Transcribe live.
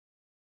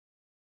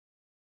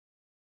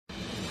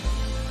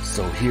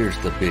So here's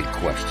the big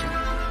question.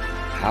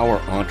 How are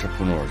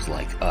entrepreneurs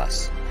like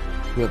us,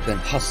 who have been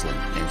hustling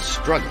and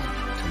struggling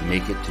to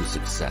make it to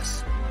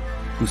success,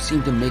 who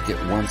seem to make it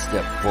one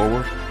step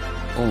forward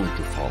only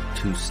to fall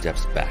two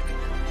steps back,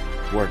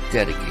 who are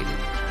dedicated,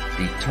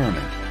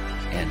 determined,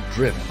 and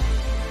driven,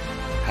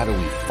 how do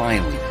we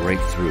finally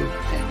break through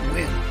and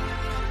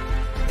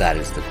win? That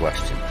is the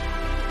question,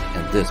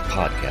 and this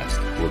podcast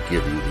will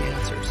give you the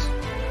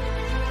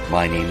answers.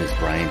 My name is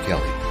Brian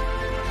Kelly,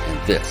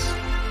 and this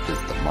is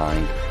the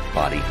Mind,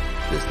 Body,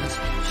 Business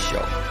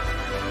Show.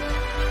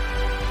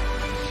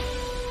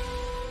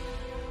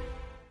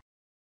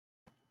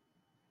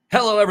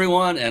 Hello,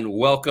 everyone, and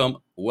welcome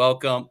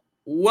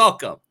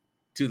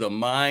to the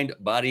Mind,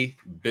 Body,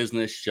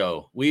 Business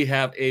Show. We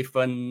have a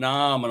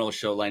phenomenal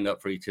show lined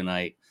up for you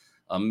tonight.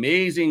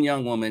 Amazing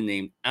young woman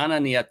named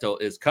Nieto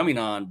is coming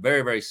on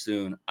very, very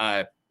soon,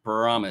 I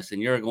promise,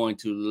 and you're going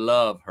to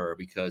love her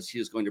because she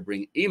is going to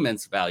bring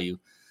immense value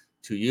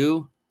to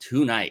you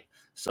tonight.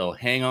 So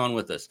hang on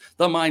with us.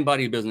 The Mind,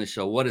 Body, Business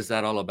Show, what is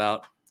that all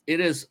about? It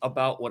is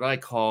about what I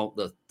call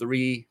the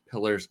 3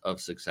 pillars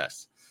of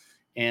success.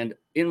 And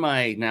in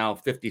my now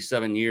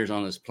 57 years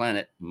on this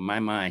planet,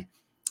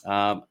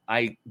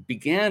 I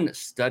began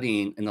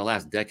studying in the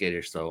last decade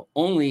or so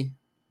only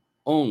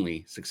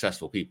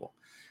successful people.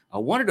 I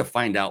wanted to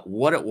find out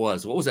what it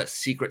was. What was that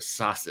secret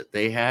sauce that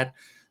they had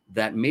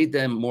that made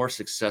them more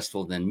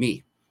successful than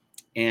me?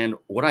 And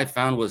what I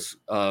found was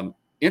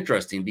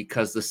interesting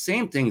because the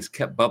same things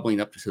kept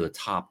bubbling up to the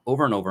top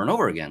over and over and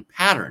over again,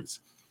 patterns.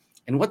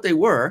 And what they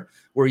were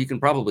you can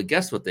probably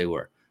guess what they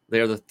were.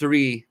 They are the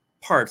 3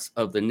 parts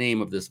of the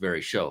name of this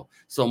very show.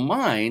 So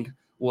mind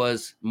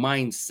was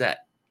mindset.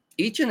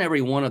 Each and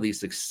every one of these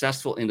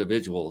successful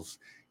individuals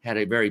had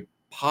a very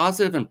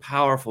positive and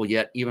powerful,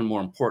 yet even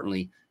more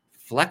importantly,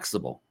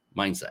 flexible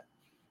mindset.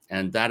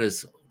 And that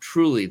is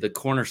truly the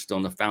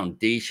cornerstone, the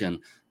foundation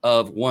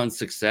of one's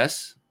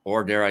success,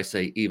 or dare I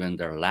say, even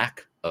their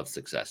lack of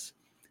success.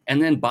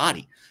 And then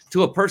body.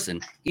 To a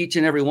person, each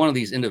and every one of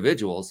these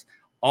individuals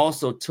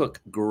also took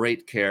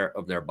great care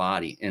of their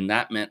body. And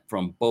that meant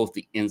from both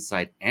the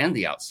inside and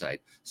the outside.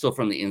 So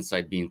from the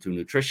inside being through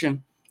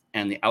nutrition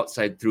and the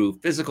outside through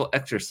physical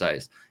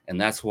exercise. And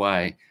that's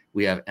why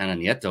we have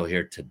Nieto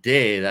here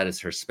today. That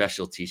is her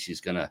specialty. She's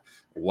going to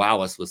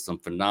wow us with some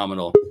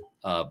phenomenal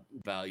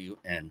value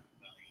and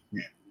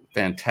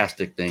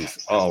fantastic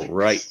things. All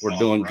right, we're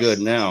doing good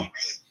now.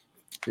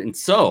 And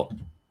so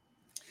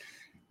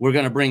we're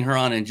going to bring her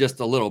on in just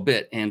a little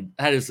bit. And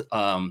that is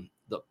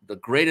the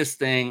greatest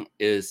thing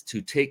is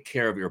to take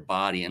care of your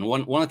body. And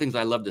one of the things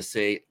I love to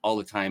say all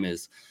the time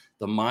is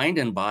the mind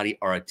and body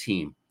are a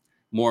team.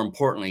 More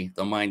importantly,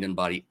 the mind and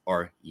body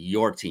are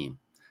your team.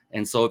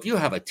 And so if you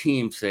have a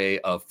team, say,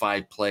 of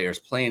 5 players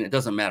playing, it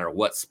doesn't matter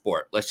what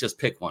sport. Let's just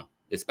pick one.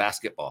 It's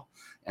basketball.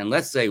 And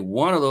let's say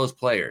one of those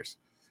players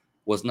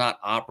was not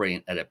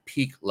operating at a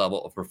peak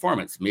level of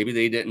performance. Maybe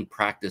they didn't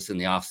practice in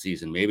the off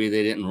season. Maybe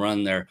they didn't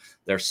run their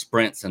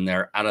sprints and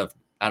they're out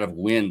of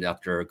wind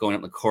after going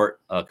up the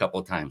court a couple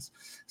of times.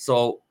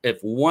 So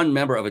if one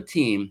member of a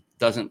team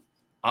doesn't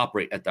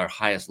operate at their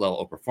highest level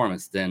of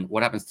performance, then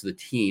what happens to the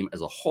team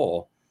as a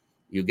whole?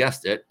 You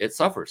guessed it, it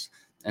suffers.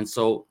 And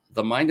so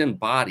the mind and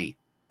body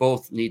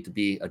both need to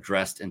be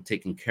addressed and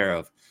taken care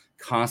of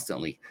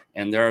constantly.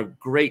 And there are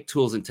great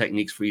tools and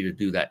techniques for you to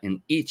do that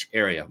in each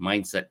area,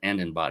 mindset and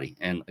in body.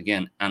 And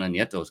again,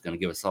 Nieto is going to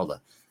give us all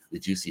the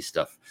juicy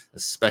stuff,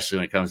 especially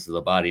when it comes to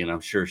the body. And I'm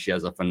sure she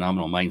has a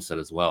phenomenal mindset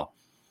as well.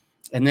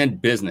 And then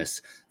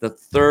business. The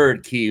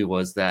third key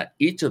was that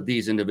each of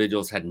these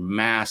individuals had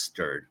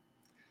mastered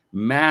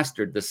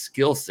the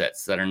skill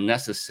sets that are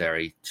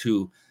necessary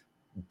to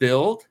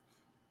build,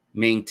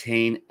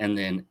 maintain, and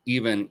then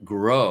even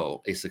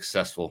grow a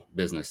successful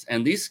business.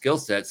 And these skill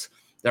sets,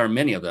 there are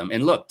many of them.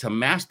 And look, to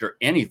master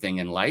anything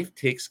in life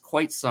takes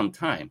quite some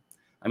time.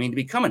 I mean, to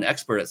become an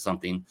expert at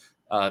something,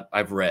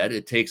 I've read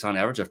it takes on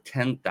average of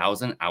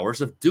 10,000 hours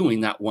of doing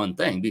that one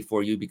thing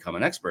before you become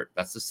an expert.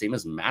 That's the same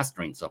as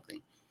mastering something.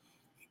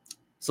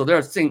 So there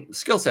are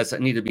skill sets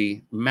that need to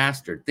be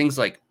mastered. Things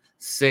like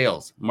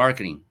sales,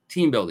 marketing,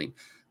 team building,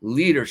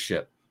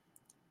 leadership.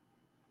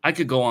 I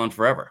could go on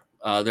forever.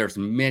 There's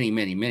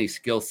many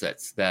skill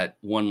sets that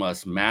one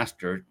must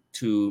master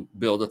to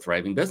build a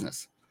thriving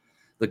business.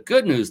 The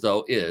good news,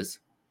 though, is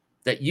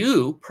that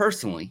you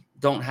personally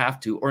don't have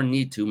to or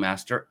need to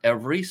master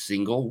every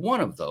single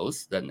one of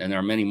those. And there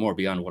are many more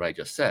beyond what I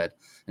just said.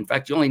 In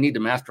fact, you only need to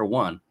master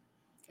one.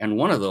 And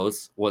one of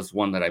those was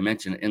one that I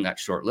mentioned in that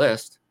short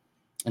list.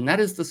 And that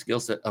is the skill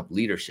set of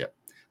leadership.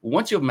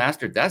 Once you've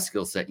mastered that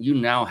skill set, you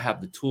now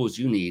have the tools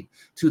you need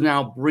to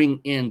now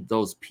bring in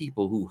those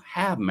people who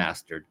have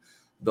mastered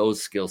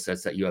those skill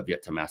sets that you have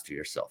yet to master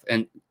yourself.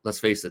 And let's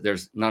face it,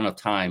 there's not enough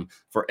time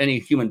for any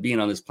human being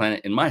on this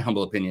planet, in my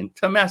humble opinion,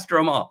 to master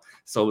them all.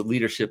 So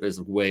leadership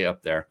is way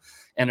up there.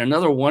 And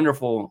another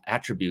wonderful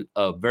attribute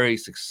of very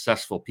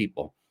successful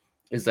people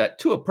is that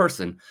to a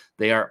person,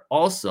 they are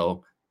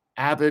also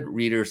avid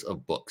readers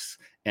of books.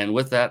 And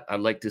with that, I'd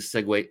like to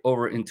segue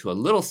over into a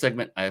little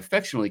segment I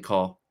affectionately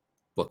call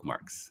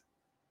bookmarks.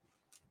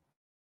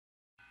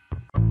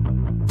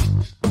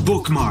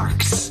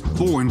 Bookmarks.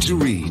 Born to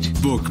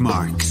read.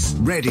 Bookmarks.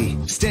 Ready,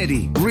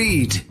 steady,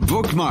 read.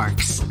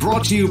 Bookmarks.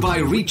 Brought to you by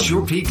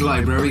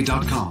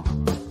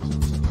reachyourpeaklibrary.com.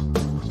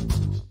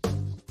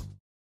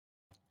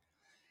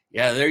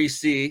 Yeah, there you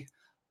see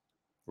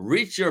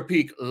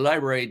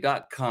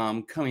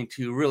reachyourpeaklibrary.com coming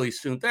to you really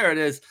soon. There it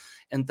is.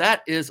 And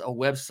that is a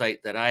website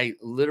that I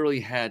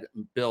literally had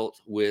built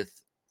with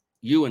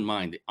you in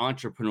mind, the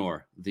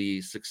entrepreneur,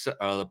 the success,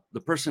 the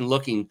person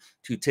looking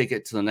to take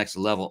it to the next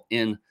level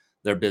in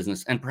their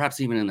business and perhaps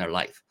even in their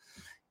life.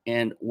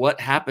 And what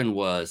happened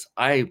was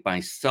I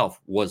myself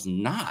was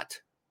not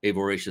a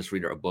voracious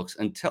reader of books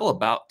until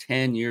about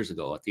 10 years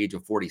ago at the age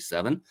of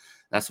 47.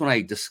 That's when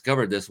I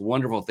discovered this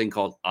wonderful thing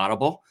called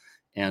Audible.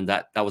 And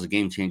that was a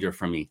game changer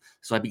for me.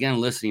 So I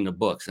began listening to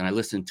books, and I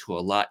listened to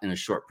a lot in a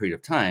short period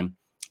of time.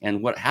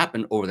 And what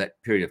happened over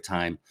that period of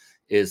time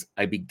is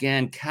I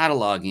began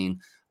cataloging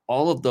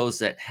all of those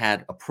that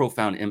had a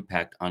profound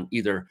impact on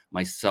either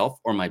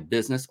myself or my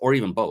business or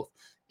even both.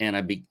 And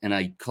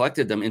I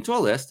collected them into a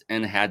list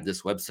and had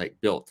this website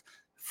built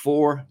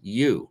for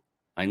you.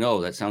 I know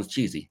that sounds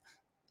cheesy.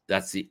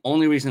 That's the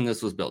only reason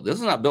this was built. This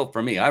is not built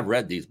for me. I've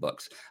read these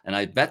books and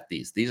I vet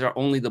these. These are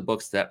only the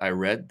books that I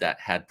read that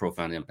had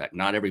profound impact.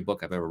 Not every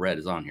book I've ever read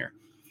is on here.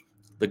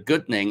 The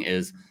good thing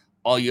is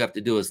all you have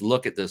to do is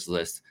look at this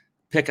list,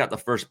 pick out the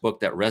first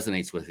book that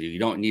resonates with you. You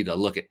don't need to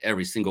look at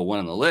every single one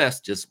on the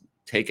list. Just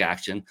take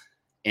action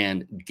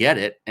and get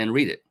it and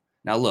read it.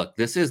 Now, look,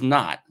 this is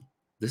not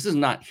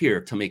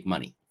here to make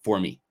money for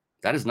me.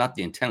 That is not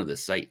the intent of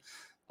this site.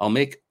 I'll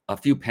make a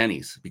few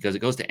pennies because it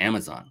goes to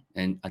Amazon.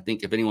 And I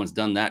think if anyone's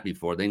done that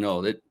before, they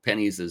know that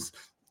pennies is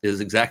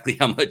exactly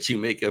how much you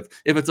make if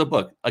it's a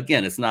book.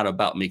 Again, it's not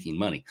about making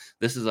money.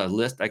 This is a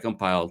list I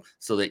compiled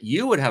so that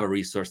you would have a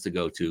resource to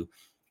go to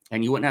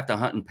and you wouldn't have to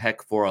hunt and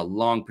peck for a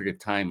long period of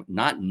time,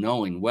 not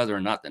knowing whether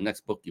or not the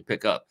next book you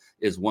pick up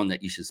is one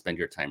that you should spend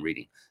your time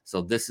reading.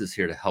 So this is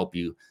here to help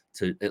you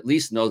to at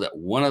least know that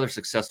one other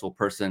successful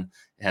person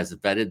has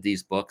vetted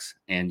these books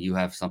and you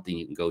have something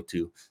you can go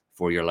to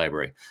for your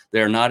library.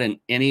 They're not in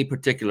any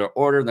particular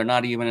order. They're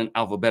not even in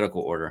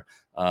alphabetical order.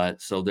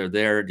 So they're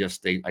there.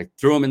 I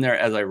threw them in there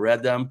as I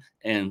read them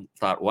and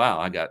thought, wow,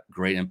 I got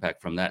great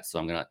impact from that. So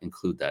I'm going to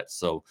include that.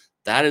 So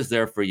that is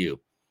there for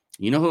you.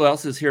 You know who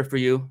else is here for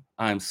you?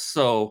 I'm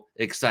so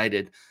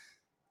excited.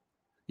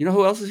 You know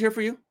who else is here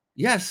for you?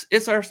 Yes,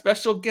 it's our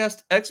special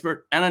guest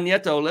expert, Ana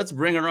Nieto. Let's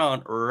bring her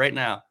on right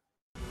now.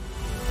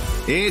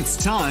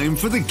 It's time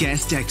for the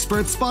Guest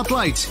Expert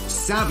Spotlight.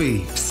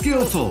 Savvy,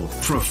 skillful,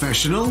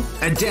 professional,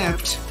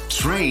 adept,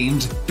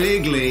 trained,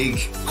 big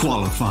league,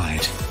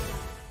 qualified.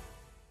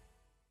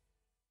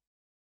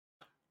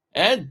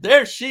 And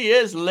there she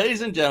is,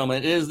 ladies and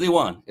gentlemen. It is the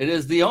one. It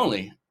is the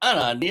only.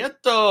 Ana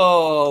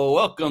Nieto.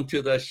 Welcome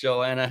to the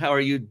show, Ana. How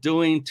are you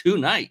doing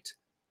tonight?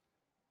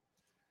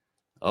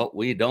 Oh,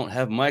 we don't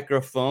have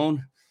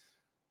microphone.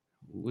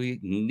 We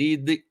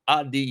need the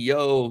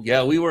audio.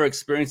 Yeah, we were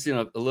experiencing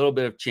a little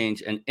bit of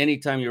change. And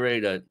anytime you're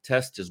ready to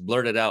test, just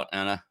blurt it out,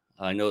 Ana.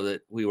 I know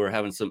that we were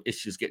having some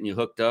issues getting you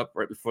hooked up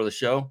right before the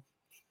show.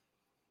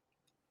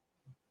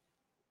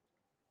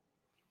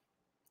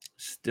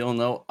 Still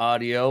no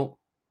audio.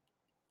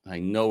 I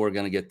know we're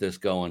going to get this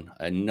going.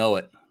 I know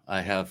it.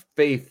 I have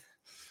faith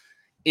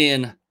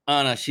in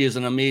Ana. She is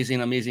an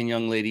amazing, amazing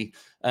young lady.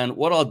 And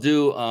what I'll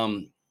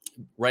do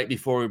right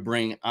before we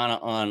bring Ana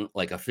on,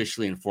 like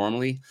officially and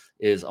formally,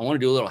 is I want to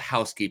do a little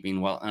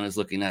housekeeping while Ana's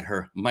looking at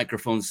her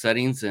microphone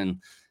settings. And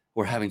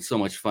we're having so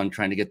much fun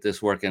trying to get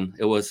this working.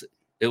 It was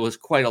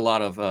quite a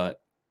lot of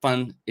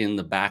fun in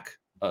the back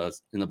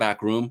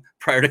room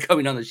prior to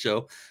coming on the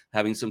show,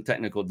 having some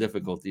technical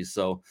difficulties.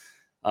 So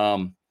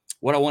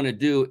what I want to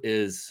do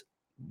is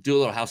do a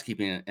little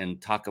housekeeping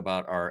and talk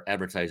about our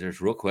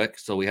advertisers real quick.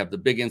 So we have the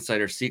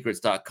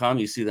biginsidersecrets.com.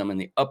 You see them in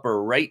the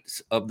upper right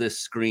of this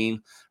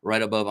screen,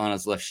 right above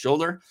Ana's left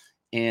shoulder.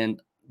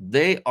 And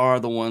they are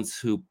the ones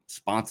who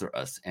sponsor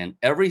us. And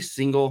every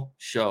single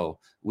show,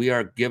 we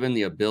are given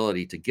the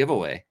ability to give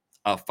away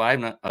a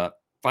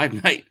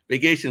five-night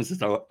vacation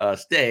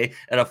stay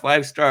at a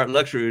 5-star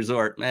luxury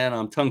resort. Man,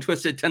 I'm tongue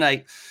twisted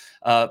tonight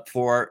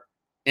for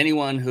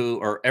anyone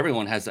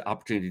everyone has the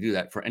opportunity to do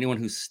that. For anyone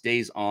who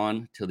stays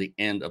on till the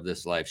end of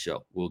this live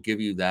show, we'll give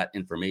you that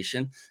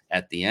information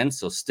at the end.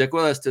 So stick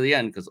with us to the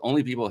end because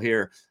only people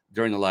here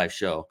during the live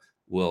show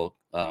will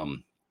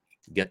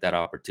get that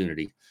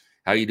opportunity.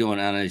 How are you doing,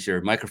 Ana? Is your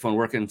microphone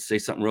working? Say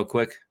something real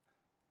quick.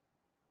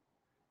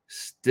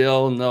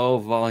 Still no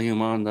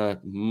volume on the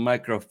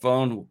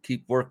microphone. We'll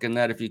keep working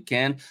that if you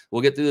can.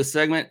 We'll get through this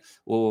segment.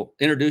 We'll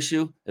introduce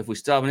you. If we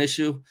still have an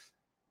issue,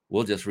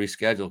 we'll just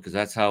reschedule because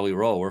that's how we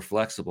roll. We're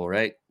flexible,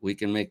 right? We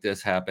can make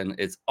this happen.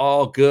 It's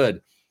all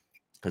good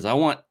because I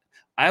want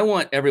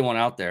everyone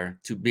out there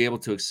to be able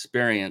to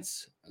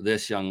experience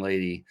this young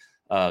lady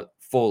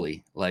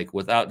fully, like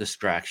without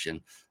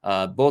distraction.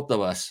 Both of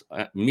us,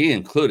 me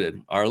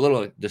included, are a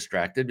little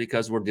distracted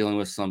because we're dealing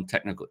with some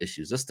technical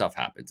issues. This stuff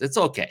happens. It's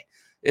okay.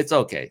 It's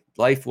okay.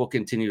 Life will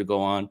continue to go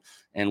on,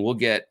 and we'll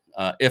get,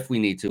 if we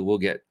need to, we'll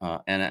get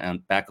Ana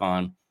back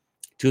on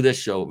to this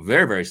show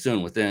very, very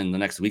soon, within the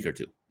next week or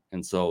two.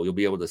 And so you'll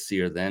be able to see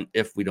her then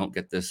if we don't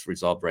get this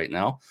resolved right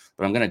now.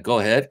 But I'm going to go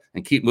ahead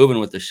and keep moving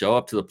with the show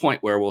up to the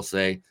point where we'll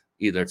say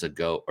either it's a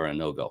go or a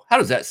no-go. How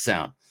does that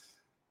sound?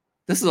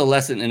 This is a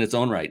lesson in its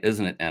own right,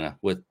 isn't it, Anna?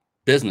 With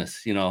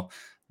business,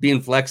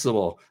 being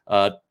flexible,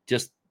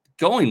 just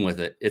going with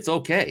it. It's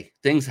okay.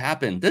 Things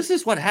happen. This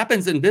is what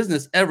happens in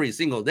business every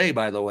single day,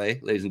 by the way,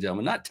 ladies and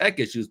gentlemen, not tech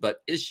issues, but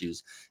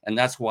issues. And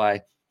that's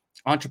why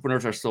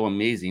entrepreneurs are so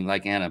amazing,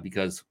 like Anna,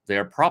 because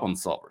they're problem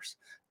solvers.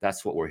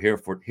 That's what we're here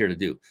to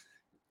do.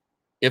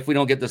 If we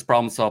don't get this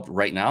problem solved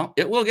right now,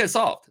 it will get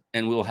solved,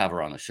 and we'll have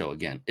her on the show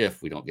again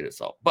if we don't get it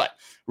solved. But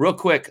real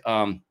quick,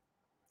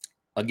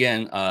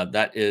 again,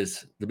 that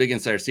is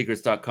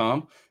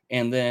thebiginsidersecrets.com.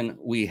 And then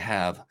we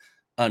have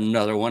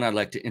another one I'd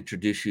like to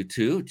introduce you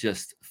to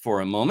just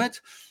for a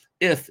moment.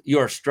 If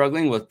you're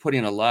struggling with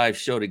putting a live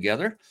show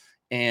together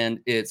and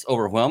it's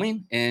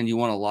overwhelming and you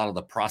want a lot of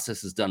the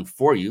processes done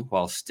for you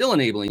while still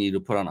enabling you to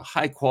put on a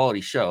high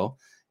quality show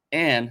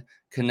and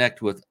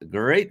connect with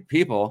great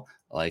people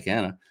like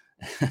Anna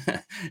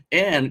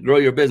and grow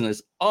your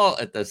business all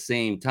at the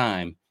same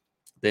time,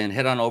 then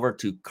head on over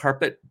to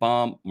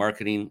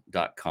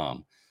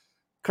carpetbombmarketing.com.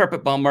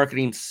 Carpet Bomb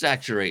Marketing,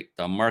 saturate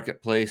the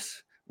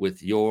marketplace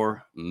with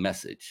your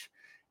message.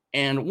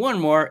 And one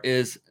more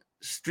is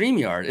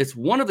StreamYard. It's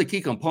one of the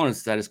key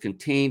components that is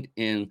contained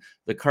in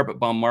the Carpet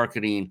Bomb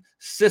Marketing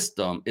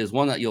system, is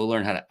one that you'll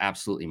learn how to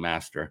absolutely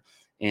master.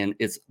 And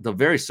it's the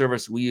very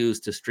service we use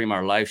to stream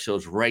our live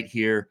shows right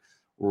here,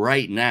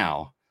 right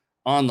now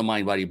on the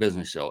Mind Body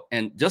Business Show.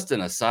 And just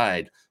an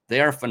aside, they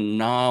are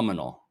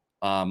phenomenal.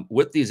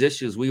 With these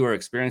issues we were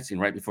experiencing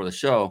right before the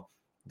show,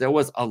 there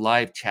was a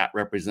live chat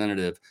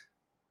representative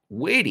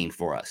waiting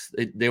for us.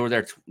 They were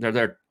there. They're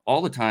there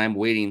all the time,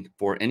 waiting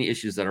for any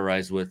issues that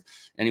arise with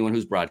anyone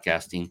who's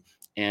broadcasting,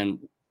 and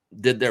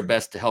did their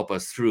best to help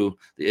us through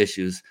the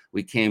issues.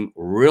 We came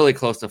really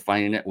close to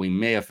finding it. We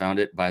may have found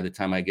it by the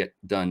time I get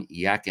done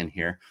yakking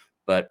here,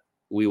 but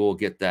we will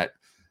get that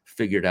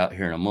figured out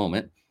here in a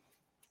moment.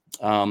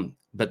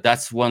 But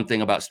that's one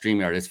thing about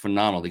StreamYard. It's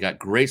phenomenal. They got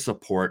great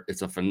support.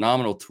 It's a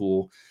phenomenal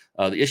tool.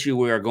 The issue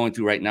we are going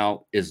through right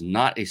now is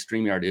not a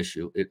StreamYard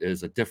issue. It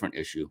is a different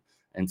issue.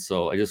 And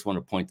so I just want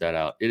to point that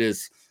out. It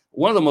is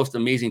one of the most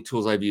amazing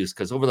tools I've used,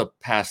 because over the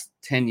past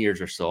 10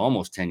 years or so,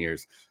 almost 10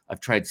 years, I've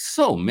tried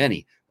so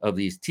many of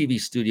these TV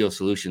studio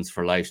solutions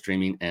for live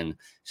streaming. And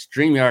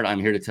StreamYard, I'm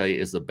here to tell you,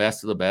 is the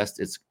best of the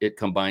best. It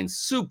combines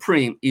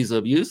supreme ease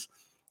of use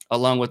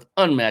along with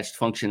unmatched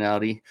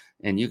functionality.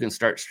 And you can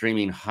start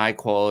streaming high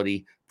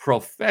quality,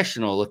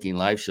 professional looking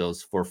live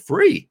shows for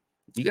free.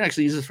 You can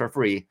actually use this for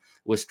free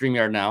with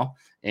StreamYard now.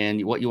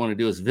 And what you want to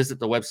do is visit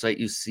the website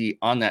you see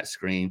on that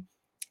screen.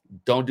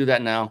 Don't do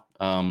that now.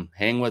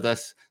 Hang with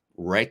us.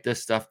 Write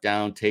this stuff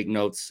down. Take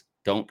notes.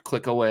 Don't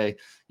click away.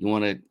 You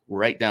want to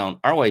write down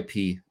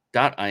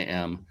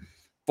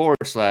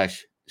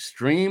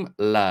ryp.im/stream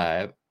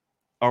live.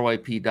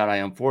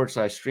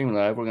 ryp.im/stream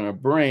live. We're going to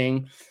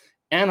bring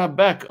Anna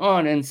back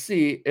on and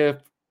see if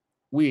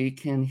we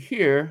can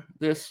hear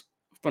this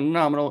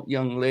phenomenal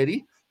young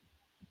lady.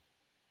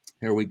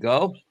 Here we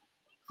go.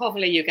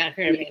 Hopefully you can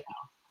hear me now.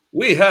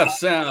 We have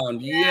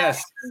sound.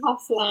 Yes.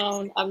 Have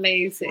sound.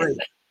 Amazing.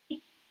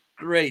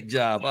 Great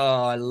job.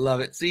 Oh, I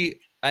love it. See,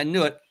 I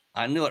knew it.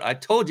 I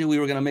told you we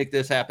were going to make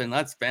this happen.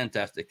 That's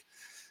fantastic.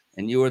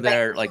 And you were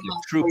there like a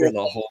trooper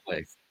the whole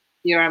way.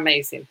 You're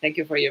amazing. Thank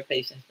you for your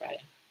patience, Brian.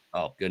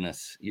 Oh,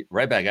 goodness.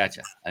 Right back at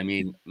you. I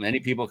mean, many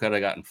people could have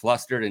gotten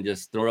flustered and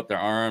just thrown up their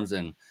arms,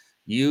 and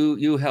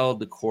you held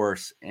the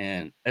course,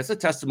 and it's a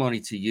testimony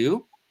to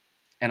you.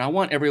 And I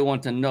want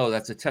everyone to know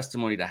that's a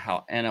testimony to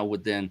how Anna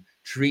would then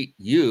treat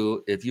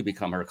you if you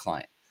become her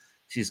client.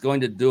 She's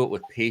going to do it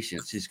with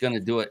patience. She's going to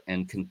do it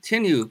and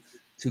continue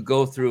to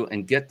go through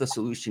and get the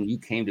solution you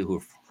came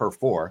to her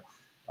for,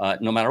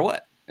 no matter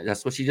what.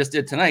 That's what she just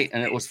did tonight,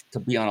 and it was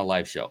to be on a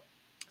live show.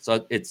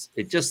 So it's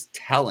just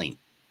telling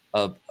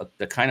of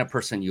the kind of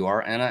person you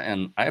are, Anna,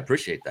 and I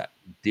appreciate that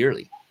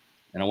dearly,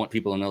 and I want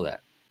people to know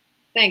that.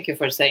 Thank you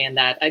for saying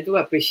that. I do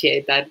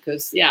appreciate that,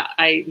 because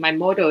my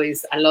motto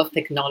is I love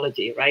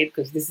technology, right?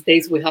 Because these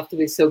days we have to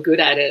be so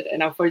good at it,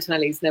 and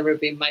unfortunately it's never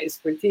been my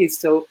expertise.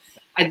 So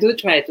I do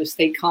try to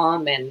stay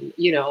calm and,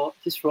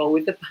 just roll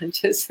with the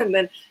punches, and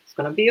then it's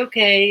going to be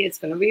okay. It's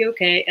going to be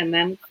okay. And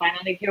then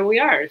finally here we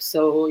are.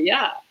 So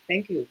yeah,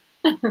 thank you.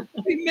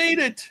 We made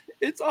it.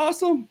 It's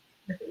awesome.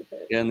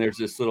 And there's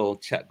this little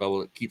chat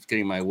bubble that keeps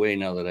getting my way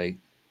now that I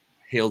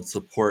hailed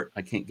support.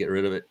 I can't get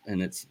rid of it,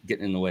 and it's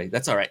getting in the way.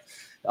 That's all right.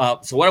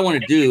 So what I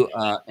want to do,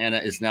 Anna,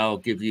 is now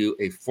give you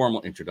a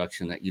formal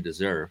introduction that you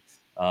deserve,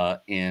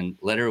 and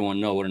let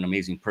everyone know what an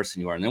amazing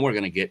person you are. And then we're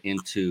going to get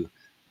into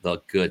the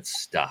good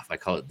stuff. I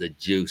call it the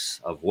juice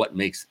of what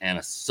makes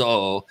Anna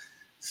so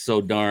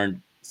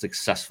darn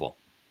successful.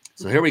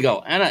 So here we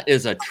go. Anna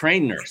is a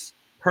trained nurse,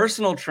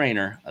 personal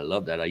trainer. I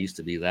love that. I used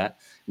to be that.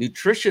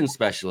 Nutrition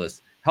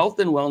specialist, health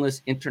and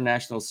wellness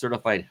international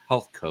certified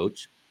health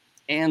coach,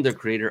 and the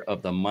creator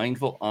of the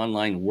Mindful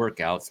Online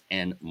Workouts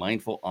and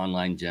Mindful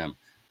Online Gym.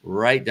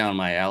 right down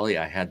my alley.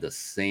 I had the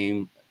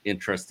same,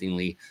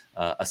 interestingly,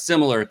 a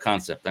similar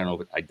concept. I don't know,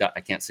 but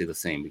I can't say the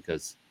same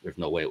because there's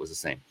no way it was the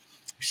same.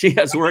 She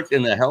has worked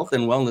in the health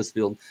and wellness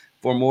field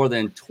for more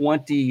than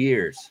 20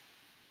 years.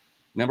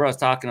 Remember, I was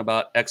talking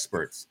about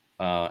experts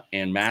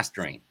and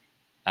mastering.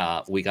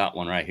 We got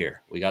one right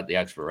here. We got the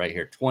expert right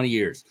here. 20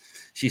 years.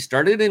 She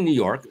started in New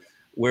York,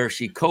 where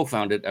she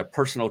co-founded a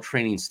personal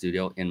training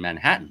studio in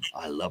Manhattan.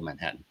 I love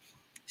Manhattan.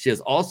 She has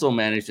also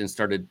managed and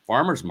started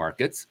farmers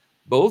markets,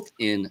 both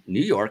in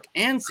New York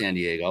and San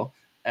Diego,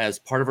 as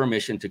part of her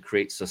mission to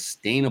create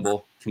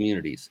sustainable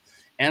communities.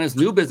 Anna's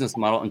new business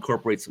model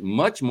incorporates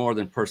much more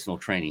than personal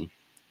training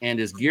and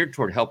is geared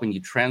toward helping you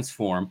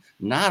transform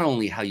not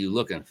only how you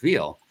look and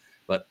feel,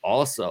 but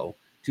also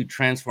to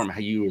transform how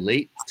you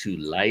relate to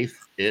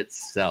life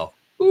itself.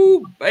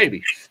 Ooh,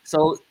 baby.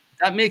 So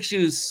that makes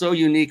you so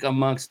unique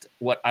amongst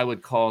what I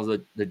would call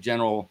the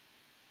general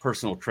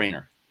personal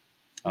trainer.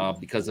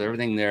 Because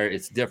everything there,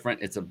 it's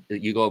different.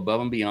 You go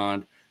above and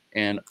beyond,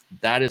 and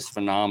that is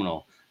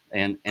phenomenal.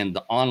 And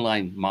the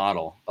online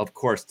model, of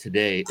course,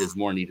 today is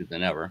more needed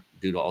than ever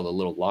due to all the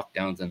little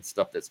lockdowns and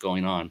stuff that's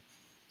going on.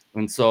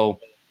 And so,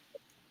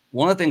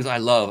 one of the things I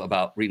love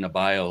about reading a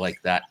bio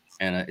like that,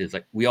 Anna, is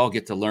like we all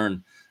get to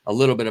learn a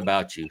little bit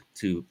about you,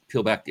 to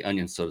peel back the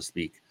onion, so to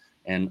speak,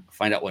 and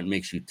find out what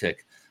makes you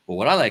tick. But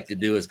what I like to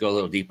do is go a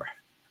little deeper.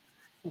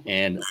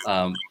 And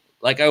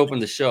like I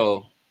opened the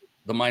show,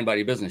 the Mind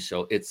Body Business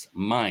Show, it's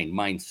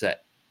mindset.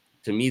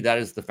 To me, that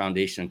is the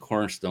foundation and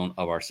cornerstone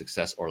of our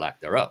success or lack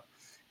thereof.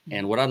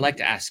 And what I'd like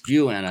to ask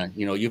you, Anna,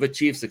 you've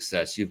achieved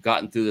success. You've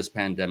gotten through this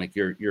pandemic.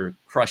 You're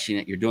crushing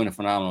it. You're doing a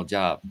phenomenal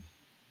job.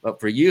 But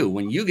for you,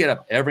 when you get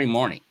up every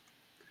morning,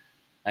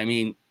 I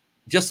mean,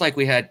 just like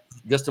we had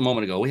just a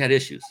moment ago, we had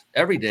issues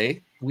every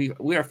day. We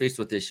are faced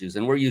with issues,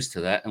 and we're used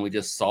to that, and we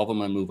just solve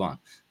them and move on.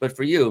 But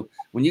for you,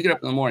 when you get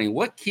up in the morning,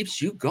 what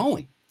keeps you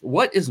going?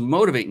 What is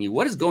motivating you?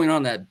 What is going on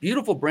in that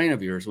beautiful brain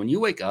of yours when you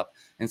wake up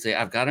and say,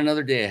 I've got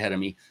another day ahead of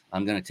me.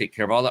 I'm going to take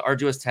care of all the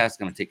arduous tasks.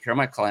 I'm going to take care of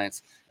my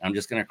clients. And I'm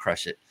just going to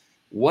crush it.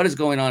 What is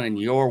going on in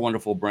your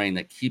wonderful brain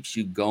that keeps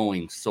you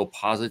going so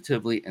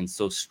positively and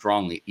so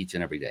strongly each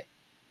and every day?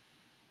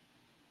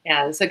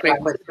 Yeah, that's a great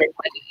question.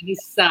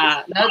 It's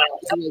not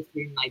always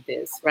been like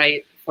this,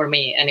 right? For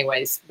me,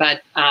 anyways.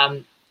 But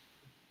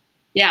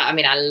yeah, I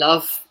mean, I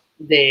love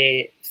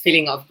the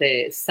feeling of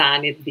the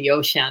sun in the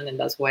ocean, and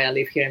that's why I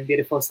live here in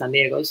beautiful San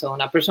Diego. So on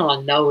a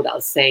personal note,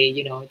 I'll say,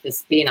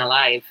 just being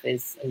alive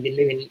and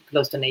living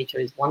close to nature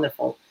is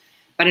wonderful.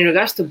 But in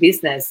regards to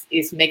business,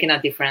 it's making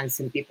a difference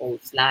in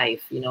people's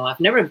life. I've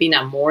never been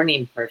a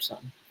morning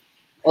person,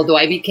 although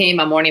I became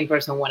a morning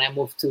person when I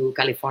moved to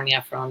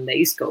California from the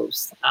East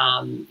Coast.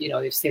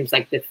 It seems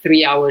like the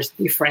 3 hours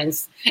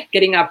difference,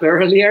 getting up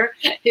earlier,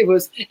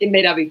 it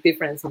made a big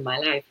difference in my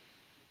life.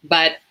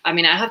 But I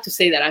mean, I have to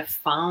say that I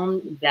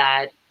found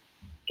that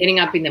getting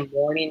up in the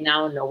morning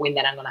now, knowing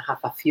that I'm going to have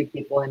a few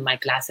people in my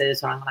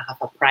classes, or I'm going to have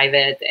a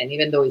private, and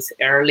even though it's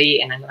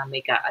early and I'm going to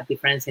make a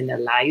difference in their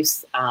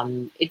lives,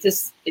 it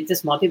just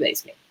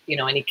motivates me,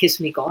 and it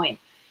keeps me going.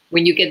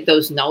 When you get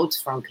those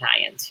notes from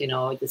clients,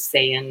 just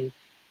saying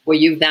what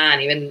you've done,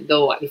 even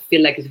though I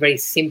feel like it's very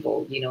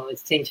simple,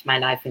 it's changed my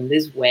life in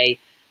this way.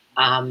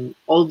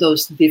 All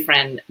those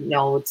different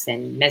notes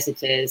and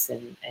messages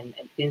and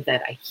things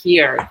that I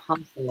hear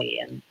constantly,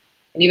 and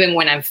even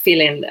when I'm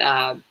feeling,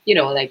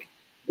 like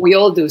we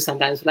all do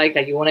sometimes, like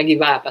you want to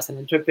give up as an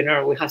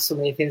entrepreneur. We have so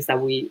many things that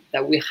we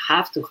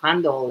have to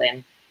handle,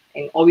 and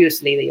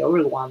obviously the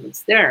overwhelm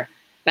is there.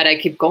 But I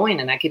keep going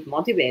and I keep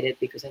motivated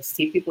because I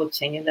see people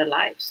changing their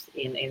lives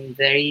in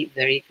very,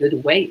 very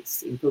good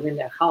ways, improving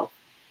their health.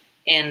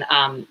 And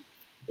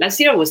last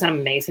year was an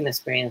amazing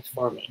experience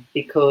for me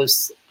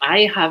because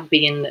I have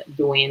been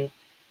doing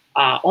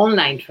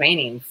online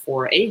training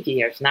for 8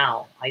 years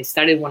now. I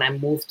started when I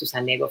moved to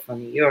San Diego from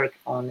New York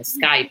on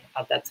Skype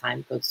at that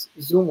time because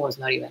Zoom was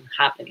not even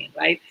happening,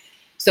 right?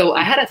 So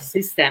I had a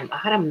system, I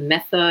had a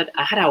method,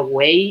 I had a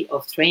way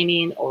of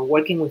training or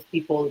working with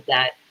people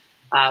that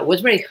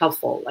was very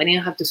helpful. I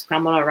didn't have to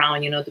scramble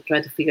around, to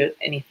try to figure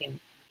anything.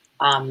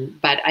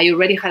 But I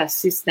already had a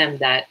system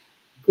that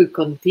could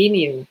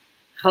continue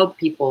help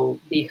people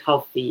be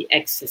healthy,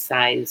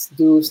 exercise,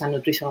 do some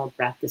nutritional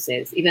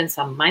practices, even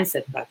some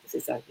mindset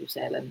practices, as you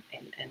said,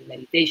 and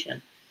meditation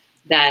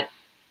that,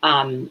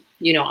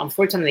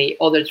 unfortunately,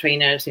 other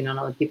trainers,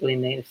 other people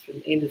in the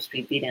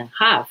industry didn't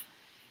have.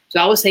 So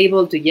I was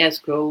able to, yes,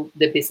 grow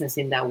the business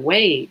in that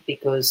way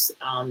because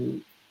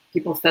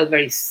people felt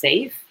very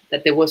safe,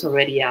 that there was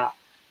already a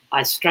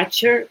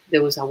structure,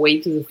 there was a way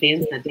to do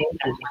things that they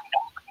could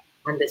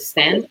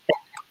understand and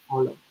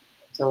follow.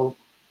 So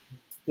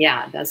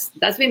yeah,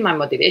 that's been my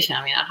motivation.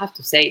 I mean, I have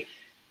to say,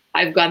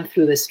 I've gone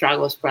through the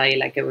struggles probably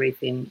like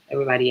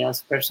everybody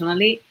else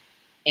personally,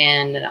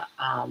 and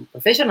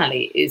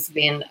professionally, it's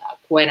been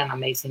quite an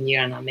amazing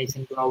year and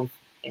amazing growth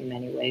in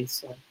many ways.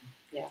 So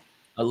yeah,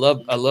 I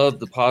love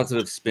the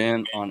positive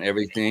spin on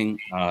everything,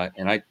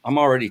 and I'm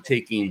already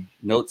taking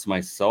notes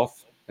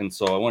myself, and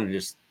so I want to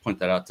just point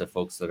that out to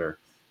folks that are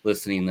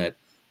listening that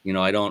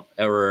I don't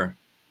ever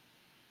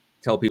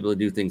tell people to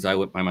do things I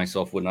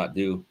myself would not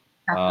do.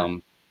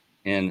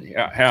 And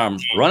here I'm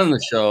running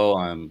the show.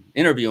 I'm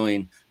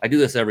interviewing. I do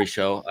this every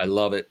show. I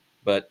love it,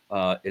 but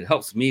it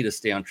helps me to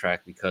stay on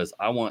track because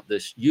I want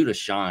you to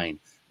shine,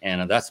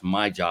 and that's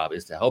my job,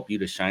 is to help you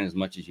to shine as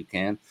much as you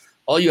can.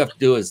 All you have to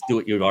do is do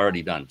what you've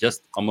already done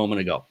just a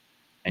moment ago,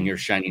 and you're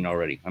shining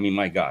already. I mean,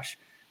 my gosh,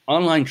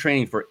 online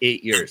training for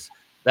 8 years.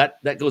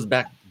 That goes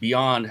back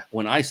beyond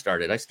when I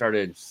started. I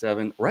started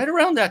right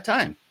around that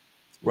time,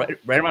 right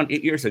around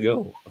 8 years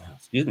ago.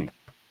 Excuse me.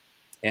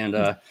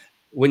 And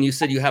when you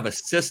said you have a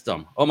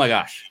system, oh my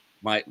gosh,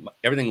 my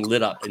everything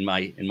lit up in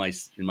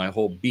my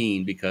whole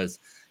being, because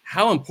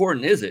how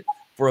important is it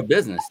for a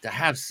business to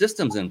have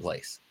systems in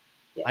place?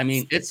 Yes. I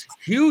mean, it's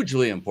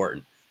hugely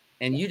important.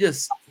 And you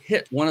just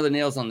hit one of the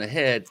nails on the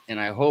head. And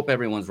I hope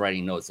everyone's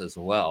writing notes as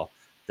well,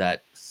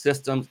 that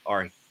systems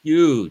are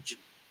huge.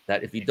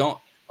 That if you don't,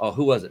 oh,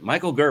 who was it?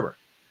 Michael Gerber.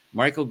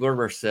 Michael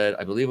Gerber said,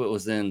 I believe it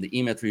was in the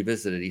E-Myth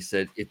Revisited, he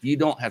said, if you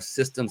don't have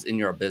systems in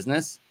your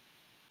business,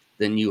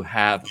 then you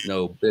have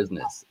no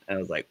business. And I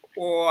was like,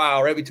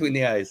 wow, right between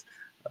the eyes.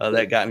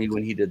 That got me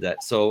when he did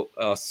that. So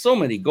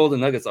many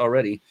golden nuggets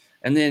already.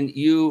 And then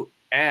you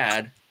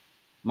add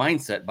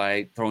mindset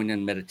by throwing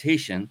in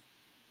meditation.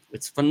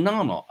 It's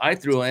phenomenal. I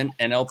threw in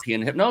NLP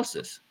and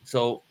hypnosis.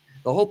 So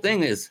the whole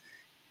thing is,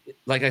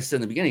 like I said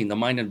in the beginning, the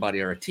mind and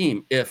body are a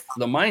team. If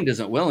the mind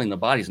isn't willing, the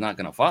body's not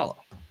going to follow.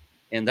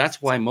 And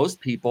that's why most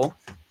people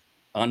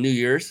on New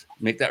Year's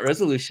make that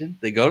resolution.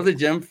 They go to the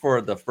gym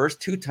for the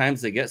first 2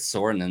 times, they get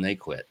sore, and then they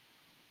quit.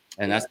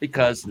 And that's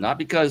because, not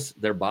because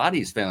their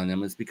body's failing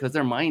them, it's because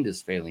their mind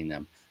is failing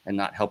them and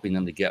not helping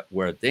them to get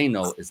where they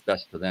know is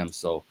best for them.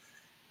 So,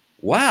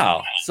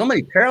 wow, so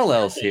many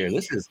parallels here.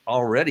 This is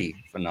already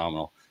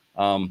phenomenal.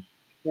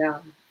 Yeah,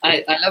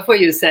 I love what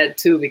you said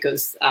too,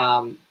 because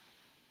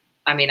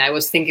I mean, I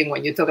was thinking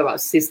when you talk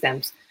about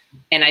systems,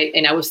 and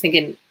I was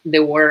thinking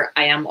the word,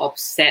 I am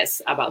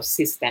obsessed about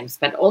systems,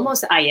 but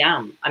almost I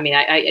am. I mean,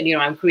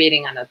 I'm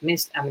creating an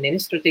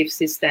administrative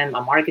system,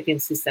 a marketing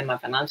system, a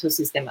financial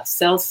system, a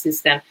sales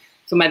system,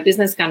 so my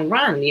business can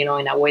run, in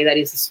a way that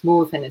is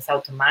smooth and it's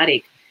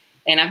automatic.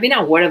 And I've been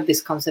aware of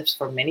these concepts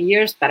for many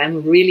years, but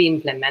I'm really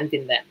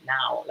implementing them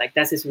now. Like,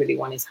 that is really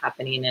when it's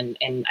happening,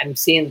 and I'm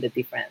seeing the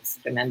difference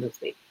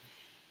tremendously.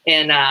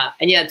 And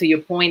yeah, to your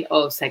point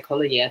of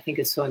psychology, I think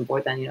it's so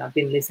important. I've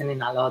been listening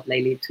a lot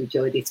lately to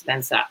Joe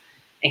Dispenza,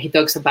 and he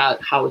talks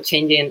about how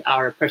changing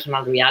our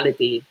personal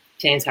reality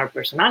changes our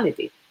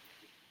personality,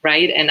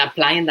 right? And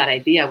applying that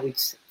idea,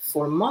 which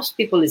for most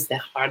people is the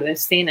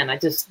hardest thing. And I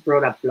just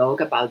wrote a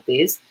blog about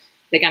this.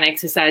 They can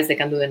exercise, they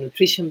can do the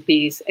nutrition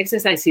piece.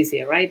 Exercise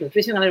easier, right?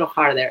 Nutrition a little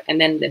harder. And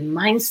then the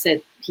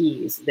mindset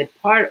piece, the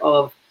part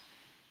of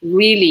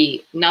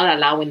really not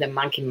allowing the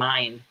monkey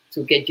mind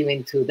to get you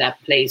into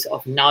that place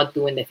of not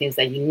doing the things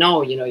that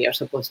you're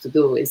supposed to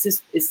do. Is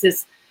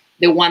this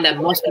the one that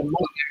most people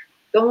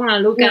don't want to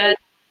look at,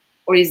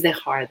 or is the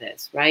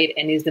hardest, right?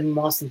 And is the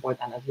most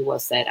important, as you well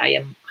said. I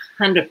am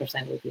 100%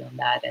 with you on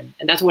that, and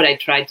that's what I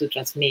try to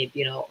transmit,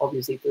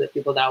 obviously, to the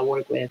people that I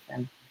work with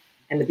and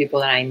the people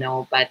that I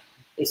know. But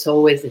it's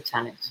always the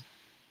challenge.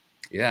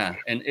 Yeah,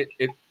 and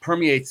it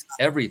permeates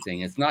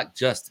everything. It's not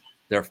just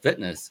their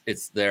fitness;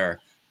 it's their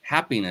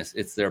happiness,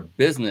 it's their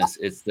business,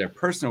 it's their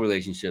personal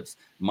relationships.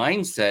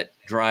 Mindset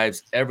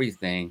drives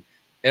everything.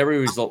 Every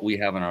result we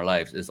have in our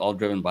lives is all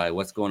driven by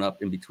what's going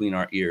up in between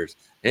our ears.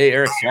 Hey,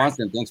 Eric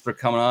Swanson, thanks for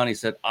coming on. He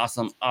said,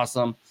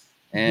 awesome.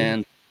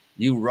 And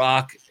you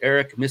rock,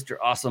 Eric, Mr.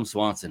 Awesome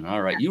Swanson.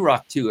 All right, you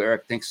rock too,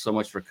 Eric. Thanks so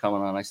much for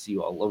coming on. I see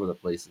you all over the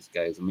place. This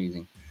guy is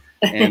amazing.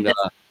 And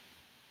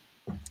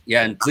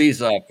yeah, and please,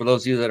 for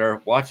those of you that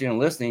are watching and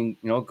listening,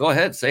 go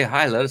ahead, say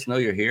hi. Let us know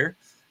you're here.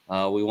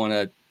 We want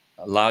to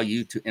allow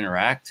you to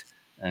interact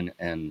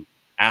and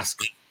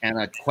ask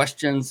Anna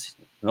questions.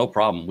 No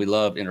problem. We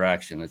love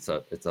interaction. It's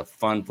a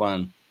fun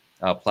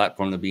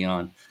platform to be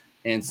on.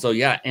 And so,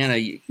 yeah, Anna,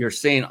 you're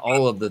saying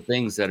all of the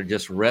things that are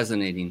just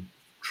resonating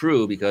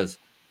true, because,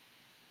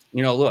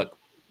 look,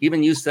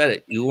 even you said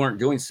it, you weren't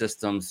doing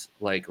systems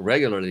like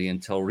regularly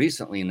until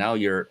recently. Now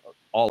you're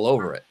all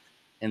over it.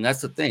 And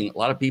that's the thing. A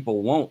lot of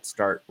people won't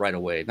start right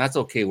away. And that's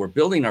okay. We're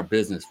building our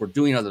business. We're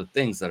doing other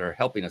things that are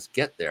helping us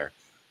get there.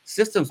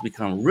 Systems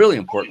become really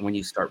important when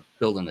you start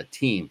building a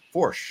team,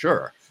 for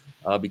sure,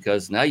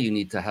 because now you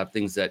need to have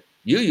things that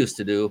you used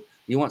to do.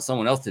 You want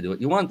someone else to do it.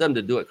 You want them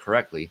to do it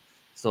correctly.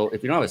 So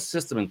if you don't have a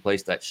system in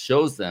place that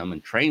shows them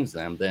and trains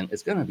them, then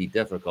it's going to be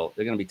difficult.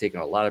 They're going to be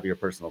taking a lot of your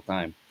personal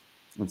time.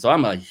 And so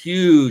I'm a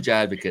huge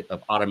advocate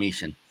of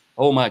automation.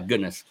 Oh, my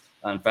goodness.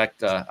 In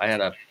fact, I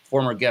had a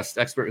former guest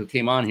expert who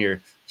came on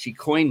here. She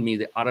coined me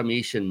the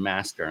automation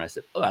master. And I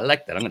said, oh, I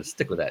like that. I'm going to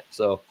stick with that.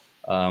 So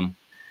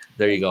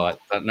there you go.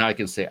 Now I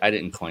can say I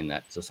didn't coin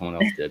that, so someone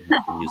else did.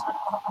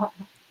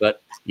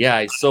 But yeah,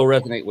 I so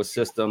resonate with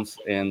systems,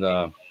 and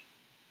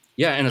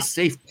yeah, in a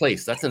safe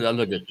place. That's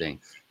another good thing.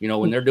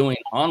 When they're doing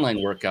online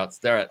workouts,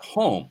 they're at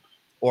home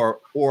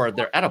or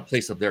they're at a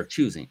place of their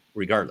choosing.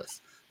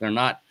 Regardless, they're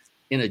not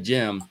in a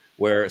gym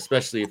where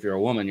especially if you're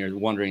a woman, you're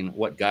wondering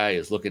what guy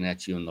is looking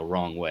at you in the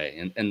wrong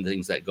way, and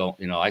things that go,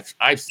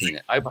 I've seen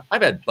it.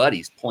 I've had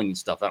buddies pointing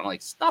stuff out. I'm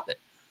like, stop it.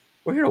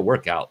 We're here to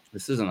work out.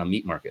 This isn't a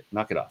meat market.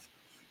 Knock it off.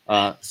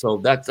 So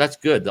that's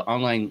good. The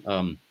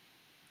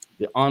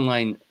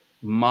online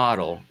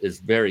model is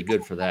very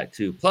good for that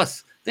too.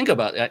 Plus, think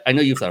about it. I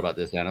know you've thought about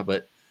this, Anna,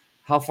 but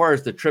how far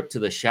is the trip to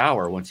the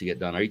shower once you get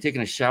done? Are you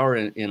taking a shower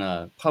in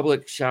a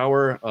public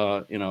shower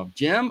in a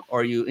gym,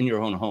 or are you in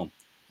your own home?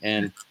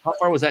 And how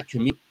far was that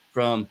commute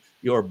from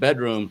your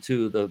bedroom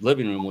to the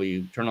living room where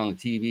you turn on the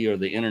TV or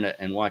the internet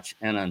and watch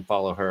Anna and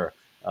follow her?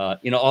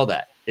 All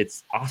that.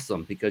 It's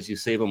awesome because you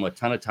save them a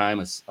ton of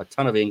time, a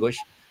ton of English,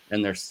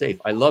 and they're safe.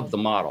 I love the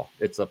model.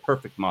 It's a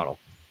perfect model.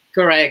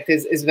 Correct.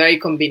 It's very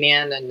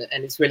convenient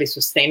and it's really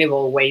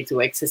sustainable way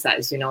to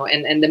exercise,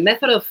 and the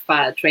method of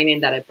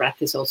training that I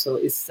practice also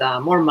is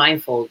more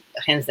mindful,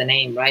 hence the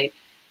name, right?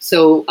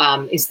 So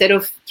instead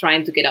of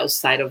trying to get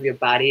outside of your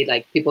body,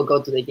 like people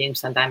go to the gym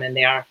sometimes and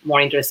they are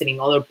more interested in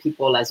other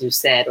people, as you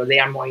said, or they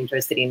are more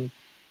interested in,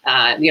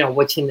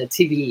 watching the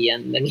TV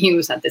and the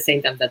news at the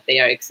same time that they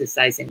are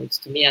exercising, which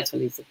to me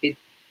actually is a bit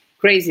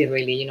crazy,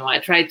 really. I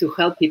try to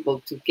help people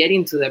to get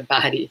into their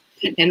body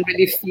and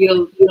really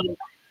feel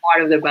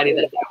part of their body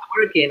that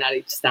they're working at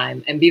each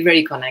time and be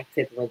very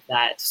connected with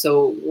that.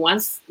 So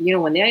once,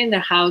 when they're in their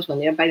house, when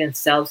they're by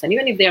themselves, and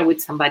even if they're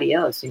with somebody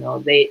else,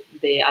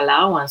 the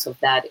allowance of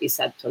that is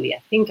actually,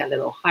 I think, a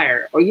little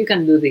higher. Or you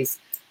can do this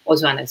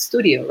also in a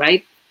studio,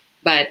 right?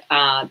 But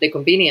the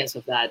convenience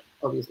of that,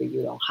 obviously,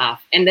 you don't have.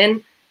 And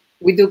then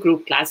we do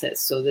group classes.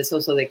 So there's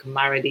also the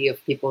camaraderie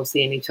of people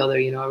seeing each other,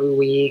 every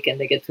week, and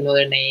they get to know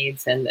their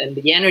names, and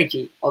the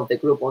energy of the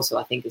group also,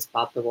 I think, is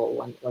palpable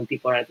when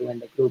people are doing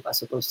the group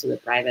as opposed to the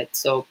private.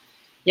 So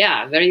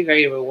yeah, very,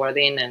 very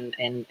rewarding, and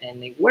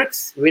it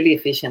works really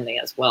efficiently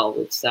as well,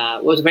 which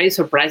was very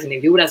surprising.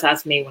 If you would have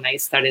asked me when I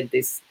started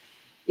this,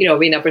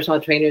 being a personal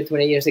trainer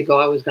 20 years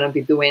ago, I was going to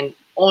be doing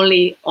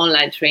only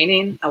online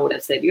training, I would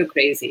have said, you're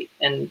crazy.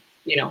 And,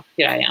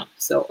 here I am.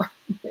 So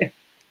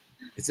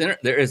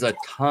there is a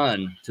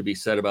ton to be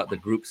said about the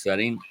group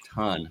setting,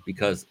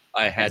 because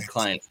I had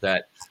clients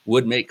that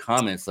would make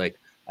comments like,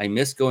 I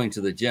miss going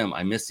to the gym.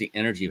 I miss the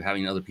energy of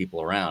having other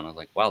people around. I was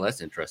like, wow,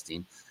 that's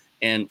interesting.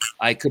 And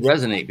I could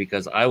resonate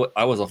because I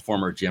was a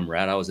former gym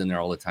rat. I was in there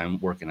all the time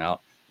working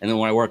out. And then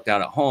when I worked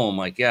out at home,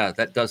 like, yeah,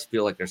 that does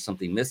feel like there's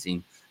something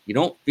missing. You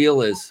don't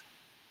feel as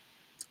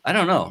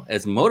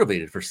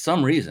motivated for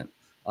some reason.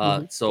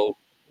 So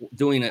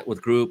doing it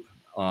with group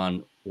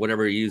on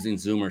whatever you're using,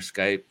 Zoom or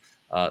Skype,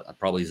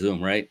 probably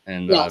Zoom, right?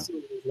 And yeah,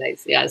 Zoom is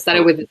nice. Yeah, I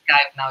started with the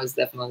Skype. Now it's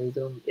definitely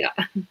Zoom. Yeah.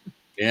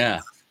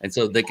 Yeah. And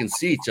so they can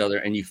see each other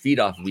and you feed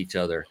off of each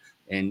other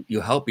and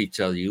you help each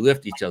other, you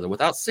lift each other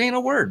without saying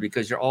a word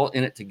because you're all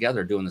in it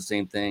together doing the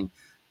same thing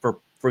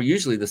for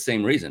usually the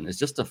same reason. It's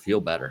just to feel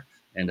better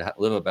and to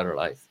live a better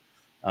life.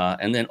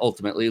 And then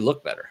ultimately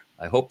look better.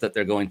 I hope that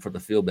they're going for the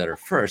feel better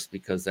first,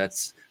 because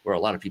that's where a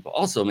lot of people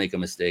also make a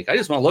mistake. I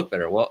just want to look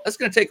better. Well, that's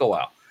going to take a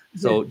while.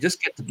 So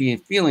just get to be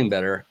feeling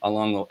better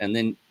and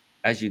then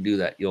as you do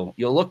that, you'll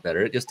look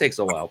better. It just takes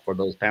a while for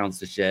those pounds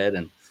to shed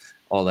and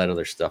all that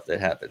other stuff that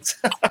happens.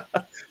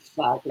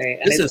 Exactly.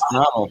 This is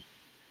phenomenal.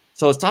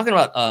 So I was talking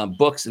about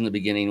books in the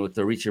beginning with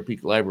the Reach Your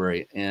Peak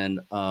Library,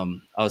 and I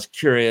was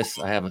curious.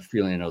 I have a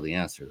feeling I know the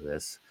answer to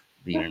this,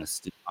 being an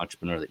astute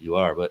entrepreneur that you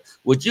are. But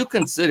would you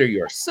consider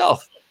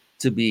yourself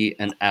to be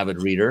an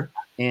avid reader?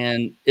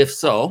 And if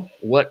so,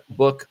 what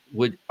book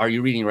are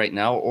you reading right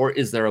now? Or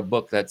is there a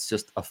book that's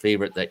just a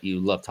favorite that you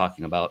love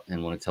talking about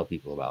and want to tell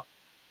people about?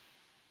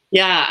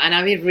 Yeah, an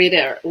avid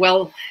reader.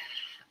 Well,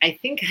 I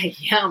think I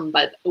am,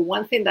 but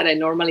one thing that I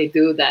normally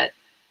do that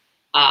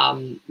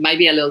might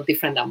be a little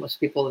different than most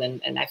people,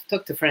 and I've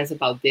talked to friends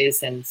about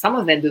this, and some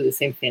of them do the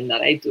same thing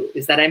that I do,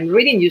 is that I'm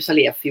reading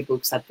usually a few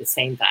books at the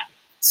same time.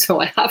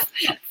 So I have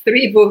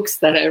 3 books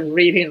that I'm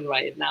reading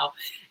right now,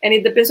 and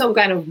it depends on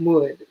kind of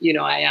mood.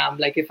 I am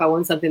like, if I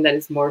want something that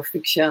is more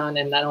fiction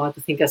and I don't have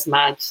to think as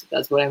much,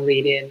 that's what I'm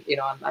reading.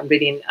 I'm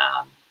reading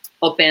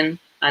Open,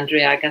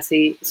 Andrea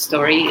Agassi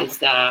story.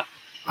 It's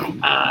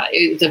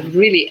a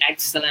really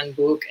excellent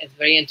book. It's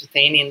very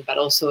entertaining, but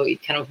also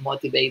it kind of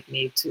motivated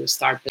me to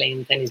start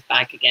playing tennis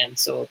back again.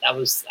 So that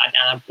was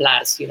a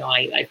blast.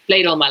 I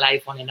played all my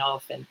life on and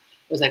off, and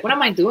it was like, what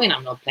am I doing?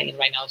 I'm not playing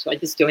right now. So I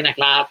just joined a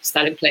club,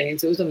 started playing.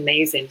 So it was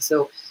amazing.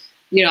 So,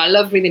 I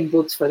love reading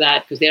books for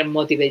that because they're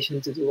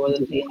motivation to do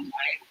other things.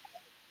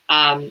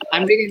 Right?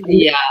 I'm reading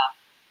the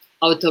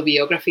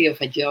autobiography of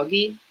a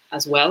yogi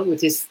as well,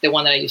 which is the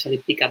one that I usually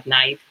pick at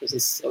night because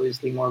it's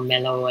obviously more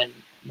mellow and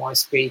more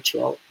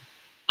spiritual,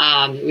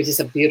 which is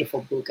a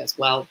beautiful book as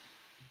well.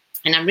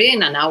 And I'm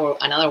reading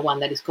another one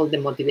that is called The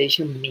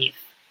Motivation Myth.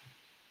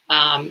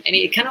 And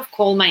it kind of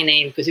called my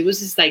name because it was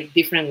just like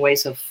different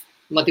ways of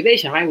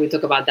motivation, right? We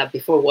talked about that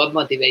before, what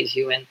motivates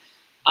you. And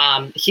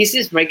he's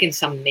just breaking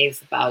some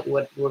myths about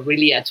what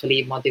really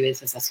actually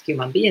motivates us as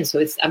human beings.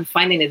 So I'm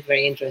finding it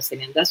very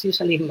interesting. And that's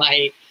usually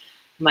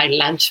my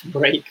lunch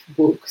break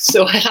book.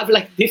 So I have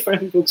like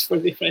different books for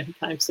different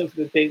times of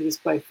the day. It's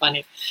quite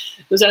funny.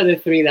 Those are the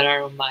three that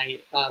are on my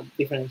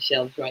different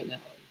shelves right now.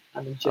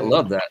 I'm I enjoying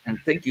love that. And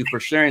thank you for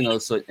sharing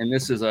those. So, and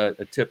this is a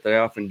tip that I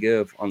often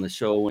give on the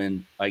show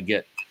when I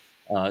get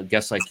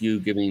guests like you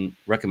giving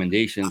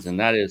recommendations. And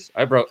that is,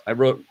 I wrote,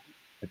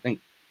 I think,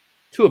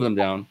 two of them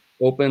down.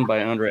 Open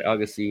by Andre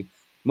Agassi.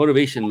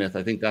 Motivation Myth.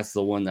 I think that's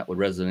the one that would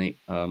resonate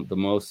the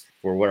most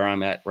for where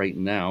I'm at right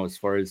now as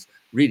far as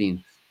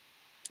reading.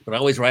 But I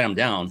always write them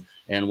down.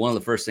 And one of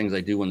the first things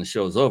I do when the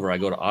show's over, I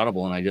go to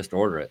Audible and I just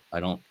order it. I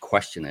don't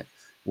question it.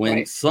 When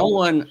right.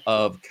 someone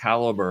of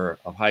caliber,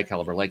 of high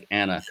caliber, like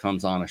Anna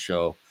comes on a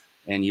show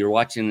and you're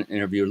watching an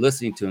interview,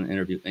 listening to an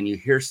interview, and you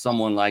hear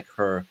someone like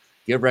her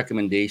give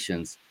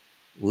recommendations,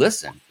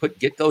 listen,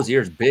 get those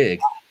ears big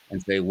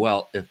and say,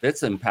 well, if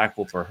it's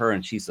impactful for her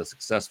and she's a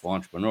successful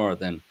entrepreneur,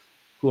 then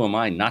who am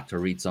I not to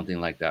read something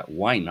like that?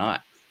 Why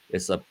not?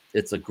 It's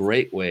a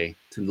great way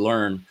to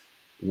learn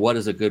what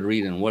is a good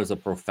read and what is a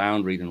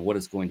profound read and what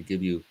is going to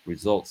give you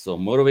results. So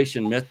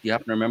Motivation Myth, do you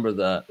happen to remember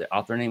the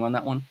author name on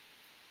that one?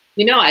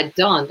 I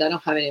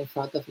don't have it in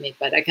front of me,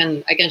 but I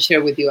can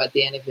share with you at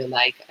the end if you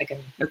like. I can.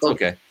 That's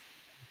okay.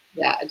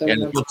 Yeah, I don't And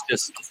remember. folks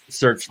just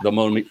search the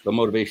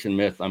Motivation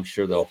Myth. I'm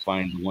sure they'll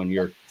find the one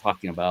you're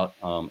talking about.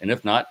 And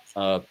if not,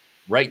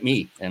 write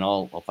me and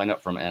I'll find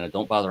out from Anna.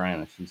 Don't bother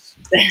Anna. She's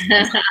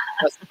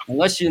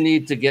unless you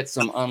need to get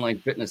some online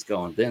fitness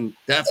going, then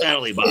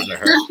definitely bother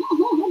her.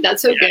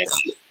 That's okay.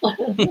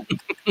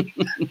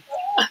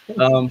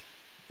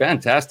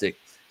 Fantastic.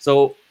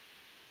 So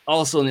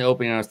also in the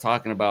opening, I was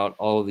talking about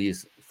all of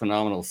these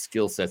phenomenal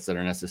skill sets that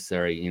are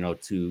necessary,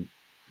 to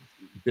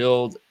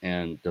build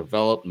and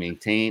develop,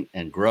 maintain,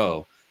 and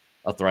grow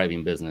a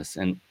thriving business.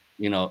 And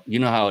you know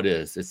how it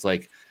is. It's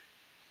like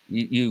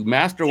you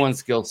master one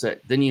skill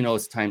set, then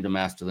it's time to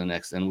master the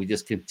next, and we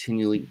just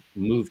continually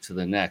move to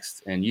the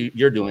next. And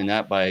you're doing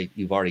that by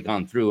you've already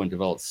gone through and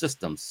developed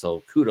systems.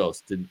 So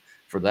kudos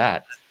for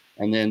that.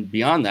 And then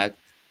beyond that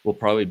will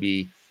probably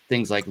be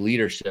things like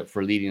leadership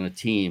for leading a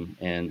team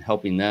and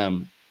helping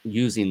them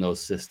using those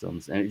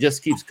systems. And it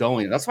just keeps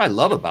going. That's what I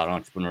love about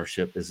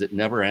entrepreneurship is it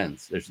never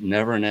ends. There's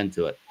never an end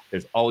to it.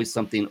 There's always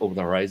something over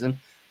the horizon.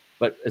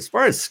 But as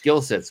far as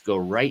skill sets go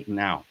right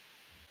now,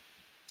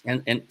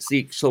 and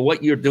see, so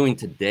what you're doing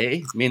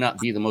today may not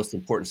be the most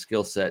important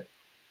skill set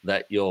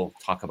that you'll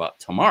talk about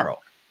tomorrow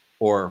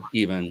or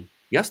even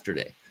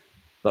yesterday.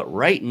 But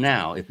right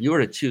now, if you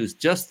were to choose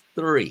just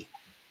three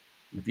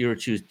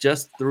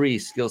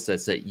skill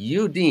sets that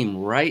you deem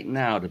right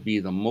now to be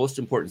the most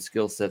important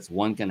skill sets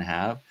one can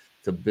have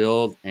to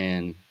build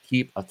and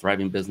keep a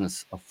thriving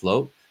business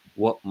afloat,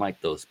 what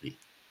might those be?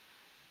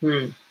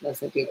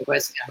 That's a good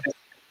question.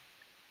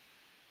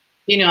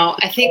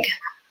 I think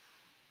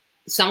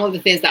some of the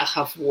things that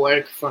have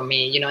worked for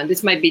me, and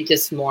this might be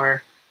just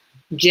more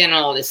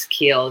general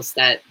skills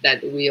that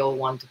we all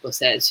want to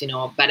possess, but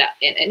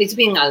and it's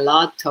been a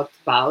lot talked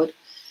about.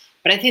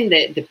 But I think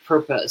the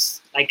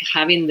purpose, like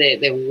having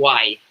the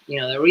why,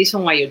 the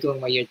reason why you're doing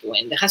what you're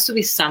doing, there has to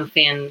be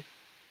something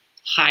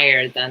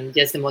higher than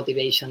just the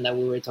motivation that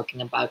we were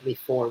talking about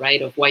before,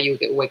 right? Of why you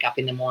wake up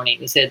in the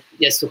morning. Is it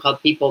just to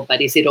help people,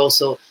 but is it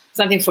also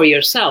something for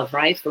yourself,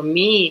 right? For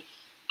me,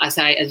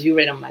 as you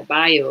read on my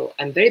bio,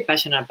 I'm very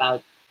passionate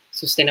about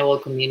sustainable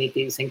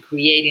communities and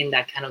creating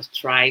that kind of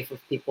tribe of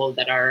people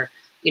that are,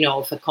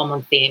 of a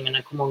common theme and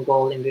a common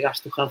goal in regards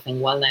to health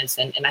and wellness.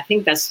 And I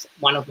think that's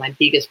one of my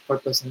biggest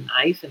purpose in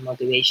life and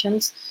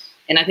motivations.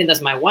 And I think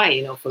that's my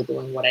why, for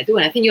doing what I do.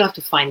 And I think you have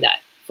to find that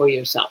for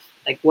yourself.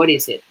 Like, what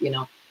is it,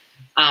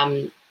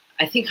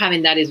 I think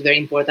having that is very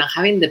important.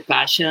 Having the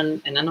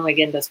passion, and I know,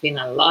 again, that's been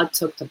a lot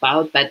talked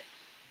about, but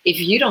if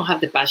you don't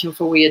have the passion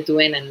for what you're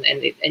doing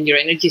and your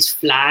energy is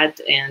flat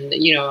and,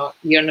 you're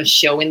not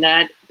showing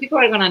that, people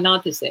are going to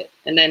notice it.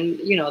 And then,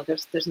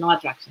 there's no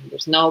attraction.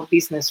 There's no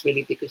business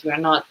really, because we're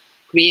not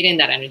creating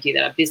that energy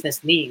that a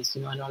business needs,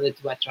 in order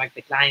to attract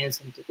the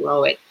clients and to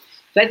grow it.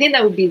 So I think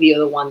that would be the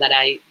other one that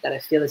I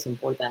feel is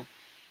important.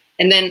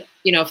 And then,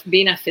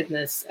 being a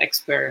fitness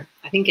expert,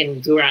 I think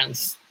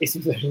endurance is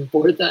very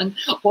important,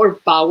 or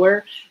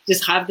power.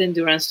 Just have the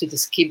endurance to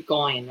just keep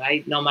going,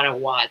 right? No matter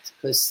what.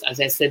 Because as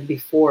I said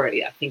before,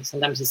 I think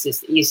sometimes it's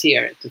just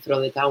easier to throw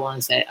the towel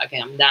and say, okay,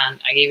 I'm done.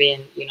 I give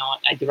in,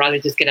 I'd rather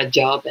just get a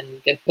job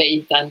and get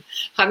paid than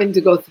having to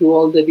go through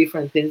all the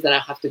different things that I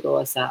have to go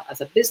as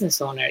a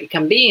business owner. It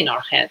can be in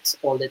our heads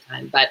all the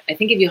time. But I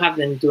think if you have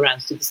the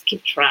endurance to just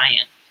keep trying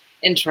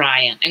and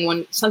trying, and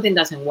when something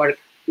doesn't work,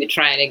 you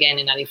try it again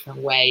in a different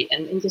way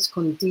and just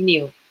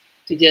continue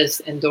to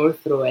just endure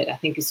through it. I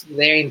think it's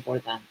very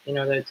important in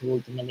order to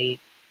ultimately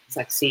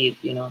succeed,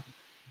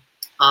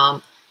 I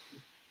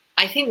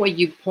think what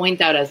you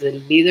point out as a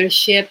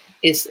leadership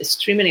is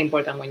extremely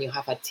important when you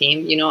have a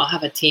team. I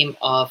have a team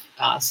of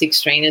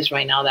 6 trainers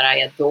right now that I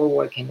adore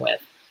working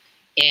with.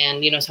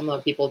 And, some of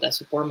the people that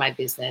support my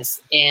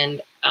business.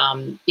 And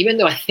even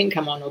though I think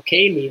I'm an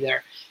okay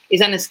leader,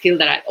 it's a skill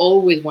that I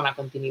always want to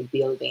continue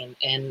building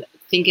and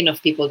thinking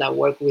of people that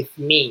work with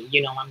me.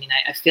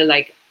 I feel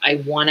like I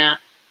want to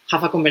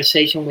have a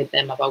conversation with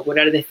them about what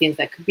are the things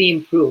that could be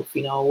improved.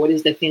 What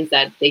is the things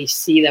that they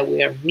see that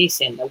we are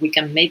missing that we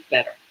can make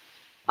better.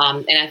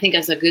 And I think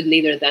as a good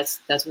leader,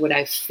 that's what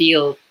I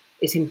feel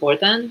is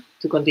important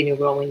to continue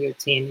growing your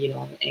team,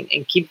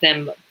 and keep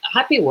them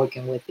happy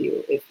working with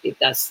you if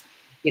that's,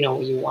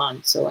 what you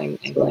want. So and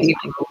continue.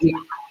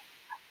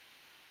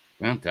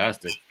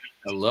 Fantastic.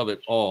 I love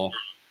it all.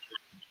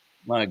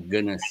 My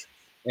goodness.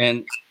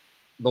 And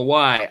the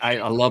why,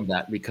 I love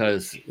that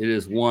because it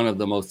is one of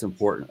the most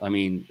important. I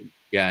mean,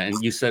 yeah, and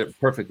you said it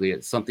perfectly.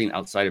 It's something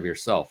outside of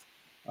yourself.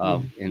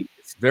 And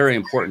it's very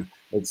important.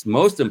 It's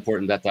most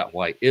important that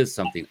why is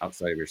something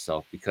outside of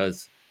yourself,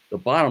 because the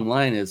bottom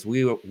line is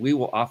we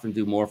will often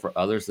do more for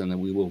others than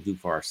we will do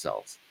for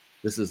ourselves.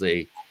 This is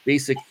a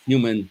basic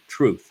human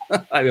truth.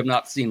 I have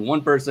not seen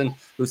one person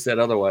who said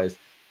otherwise,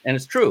 and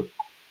it's true.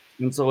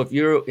 And so if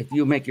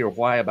you make your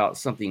why about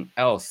something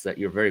else that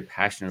you're very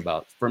passionate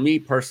about, for me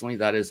personally,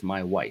 that is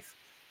my wife,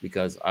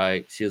 because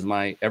she is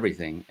my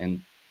everything.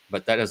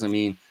 But that doesn't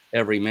mean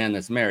every man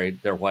that's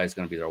married, their why is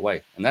going to be their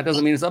wife. And that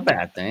doesn't mean it's a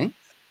bad thing.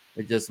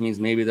 It just means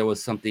maybe there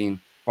was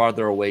something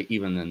farther away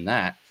even than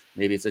that.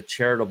 Maybe it's a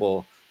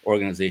charitable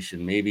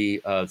organization.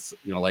 Maybe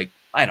like,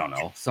 I don't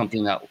know,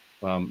 something that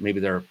maybe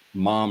their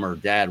mom or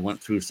dad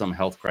went through some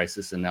health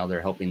crisis and now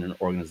they're helping an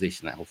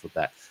organization that helps with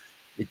that.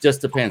 It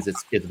just depends.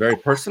 It's very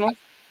personal.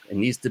 It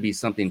needs to be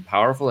something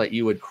powerful that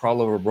you would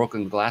crawl over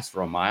broken glass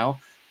for a mile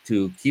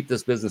to keep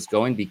this business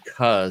going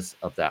because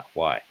of that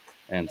why.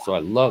 And so I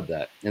love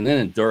that. And then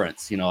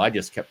endurance. I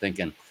just kept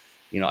thinking,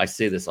 I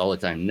say this all the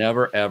time: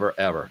 never, ever,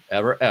 ever,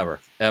 ever, ever,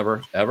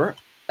 ever, ever,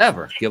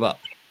 ever give up.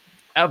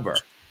 Ever,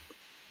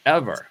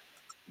 ever.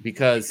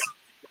 Because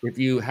if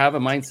you have a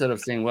mindset of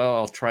saying, well,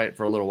 I'll try it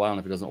for a little while, and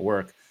if it doesn't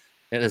work,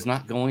 it is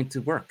not going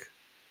to work.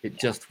 It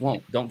just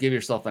won't. Don't give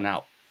yourself an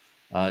out.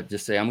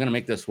 Just say, I'm going to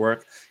make this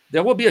work.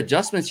 There will be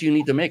adjustments you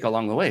need to make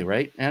along the way,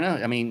 right, Anna?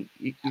 I mean,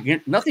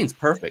 nothing's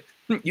perfect.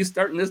 You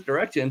start in this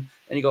direction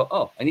and you go,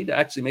 oh, I need to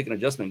actually make an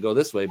adjustment and go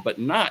this way, but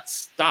not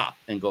stop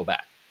and go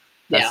back.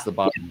 That's the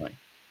bottom line.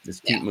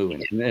 Just keep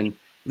moving. And then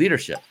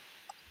leadership.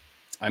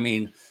 I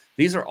mean,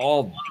 these are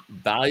all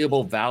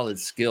valuable, valid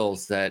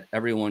skills that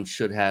everyone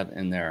should have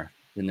in their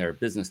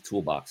business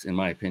toolbox, in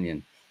my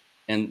opinion.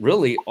 And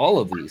really, all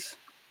of these,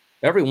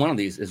 every one of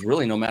these is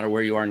really, no matter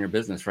where you are in your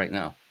business right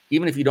now.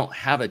 Even if you don't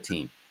have a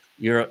team,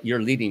 you're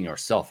leading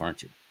yourself,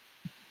 aren't you?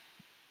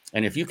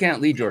 And if you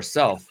can't lead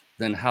yourself,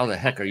 then how the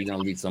heck are you going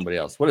to lead somebody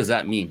else? What does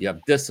that mean? Do you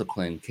have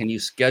discipline? Can you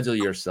schedule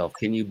yourself?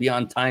 Can you be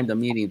on time to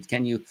meetings?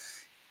 Can you,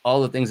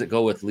 all the things that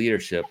go with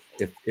leadership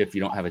if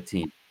you don't have a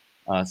team?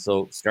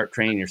 So start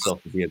training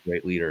yourself to be a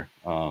great leader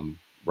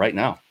right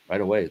now, right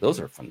away. Those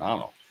are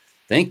phenomenal.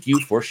 Thank you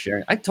for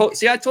sharing. I told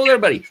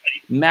everybody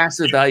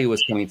massive value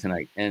was coming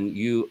tonight, and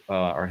you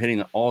are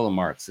hitting all the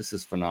marks. This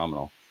is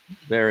phenomenal.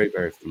 Very,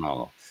 very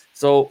phenomenal.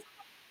 So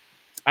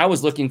I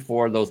was looking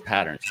for those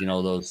patterns,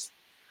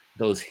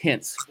 those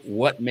hints.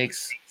 What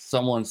makes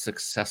someone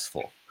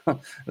successful?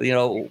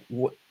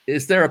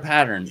 Is there a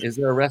pattern? Is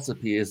there a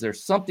recipe? Is there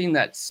something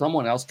that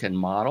someone else can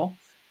model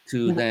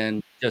to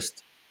then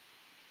just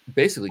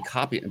basically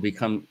copy and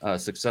become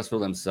successful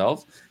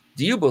themselves?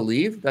 Do you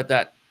believe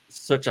that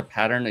such a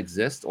pattern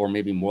exists, or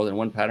maybe more than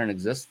one pattern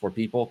exists for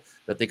people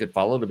that they could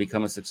follow to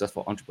become a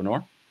successful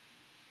entrepreneur?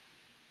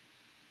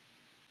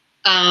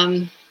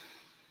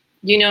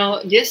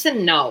 Yes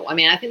and no. I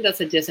mean, I think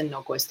that's a yes and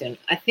no question.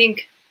 I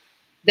think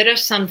there are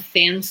some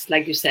things,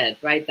 like you said,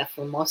 right, that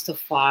for most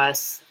of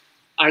us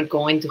are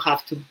going to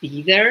have to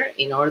be there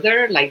in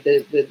order, like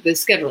the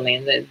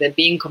scheduling, the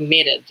being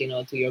committed,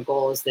 to your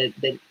goals, the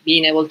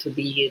being able to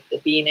lead, the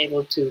being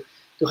able to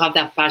have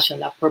that passion,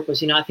 that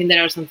purpose. I think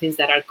there are some things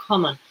that are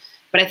common,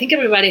 but I think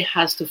everybody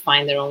has to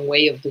find their own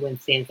way of doing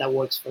things that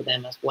works for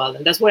them as well.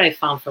 And that's what I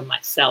found for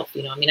myself.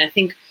 I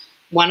think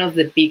one of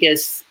the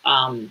biggest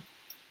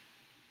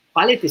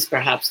qualities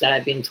perhaps that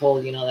I've been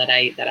told, that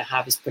I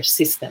have is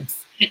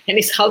persistence. And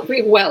it's helped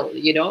me well,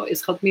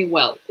 it's helped me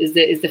well. Is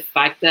the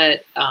fact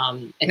that,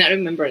 and I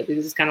remember,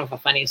 this is kind of a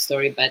funny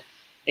story, but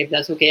if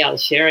that's okay, I'll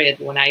share it.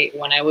 When I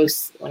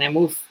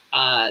moved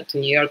to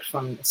New York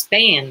from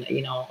Spain,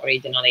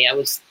 originally, I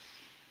was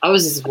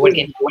just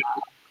working,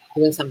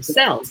 doing some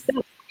sales,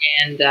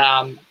 and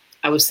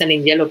I was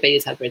selling Yellow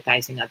Pages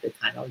advertising at the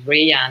time. I was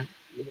very young,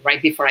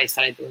 right before I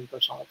started doing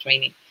personal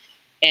training.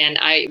 And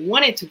I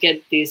wanted to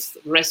get this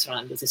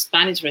restaurant, this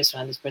Spanish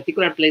restaurant, this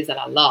particular place that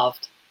I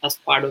loved, as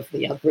part of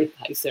the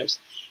advertisers.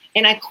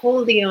 And I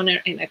called the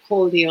owner, and I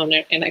called the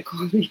owner, and I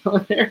called the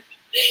owner.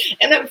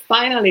 And then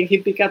finally he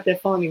picked up the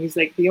phone and he's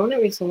like, the only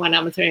reason why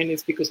I'm saying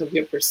is because of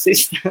your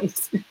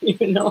persistence,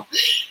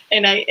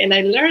 And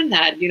I learned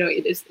that,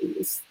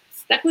 it's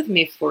stuck with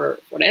me for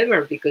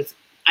forever, because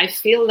I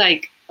feel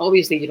like,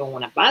 obviously you don't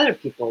want to bother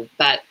people,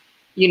 but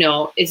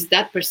it's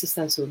that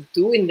persistence of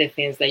doing the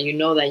things that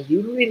that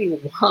you really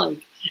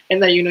want,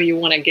 and that you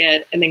want to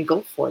get, and then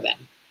go for them,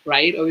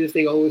 right?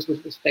 Obviously, always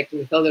with respect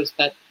with others,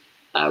 but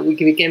we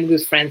became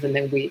good friends, and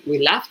then we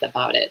laughed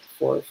about it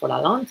for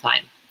a long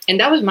time. And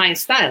that was my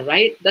style,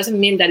 right? Doesn't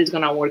mean that it's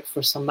going to work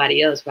for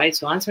somebody else, right?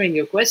 So answering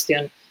your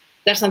question,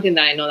 that's something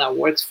that I know that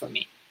works for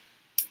me.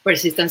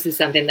 Persistence is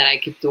something that I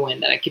keep doing,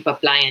 that I keep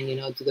applying,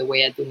 to the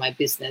way I do my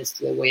business,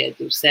 to the way I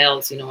do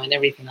sales, and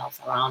everything else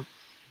around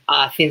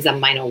things that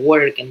might not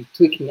work, and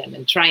tweaking them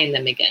and trying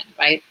them again,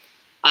 right?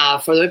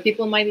 For other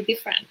people, it might be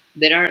different.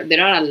 There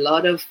are a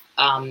lot of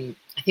I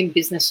think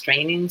business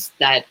trainings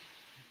that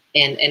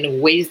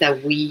and ways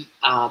that we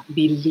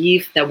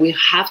believe that we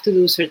have to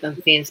do certain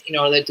things in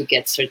order to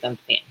get certain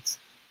things,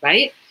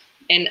 right?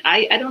 And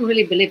I don't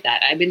really believe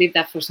that. I believe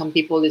that for some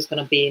people, it's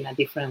going to be in a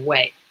different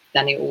way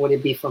than it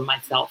would be for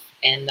myself.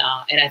 And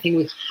I think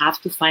we have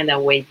to find a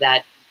way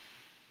that,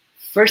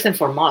 first and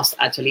foremost,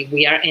 actually,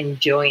 we are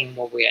enjoying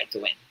what we are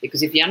doing.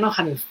 Because if you're not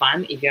having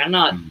fun, if you're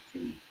not,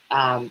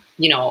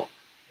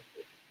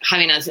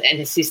 having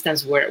an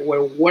existence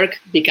where work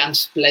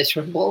becomes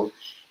pleasurable,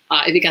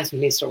 it becomes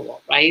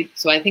miserable, right?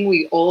 So I think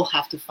we all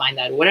have to find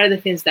out what are the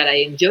things that I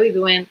enjoy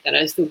doing, that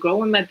are still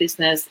growing my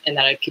business, and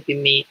that are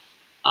keeping me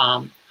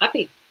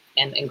happy,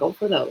 and go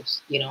for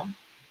those,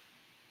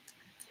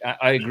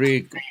 I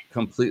agree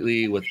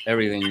completely with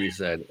everything you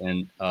said.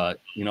 And,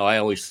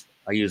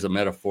 I use a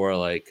metaphor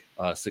like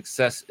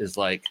success is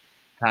like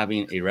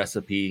having a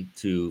recipe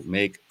to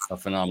make a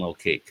phenomenal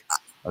cake.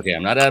 Okay,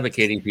 I'm not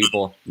advocating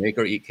people make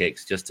or eat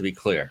cakes, just to be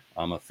clear.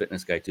 I'm a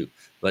fitness guy too,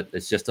 but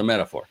it's just a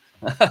metaphor.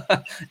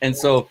 And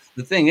so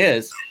the thing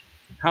is,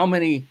 how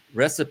many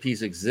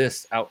recipes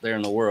exist out there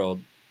in the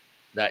world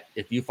that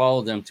if you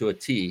follow them to a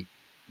T,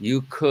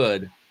 you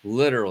could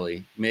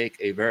literally make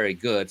a very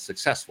good,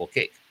 successful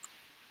cake?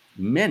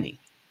 Many.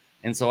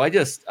 And so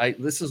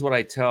this is what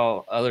I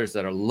tell others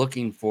that are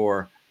looking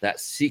for that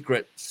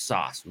secret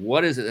sauce.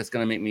 What is it that's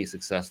going to make me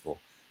successful?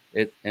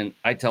 And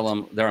I tell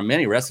them there are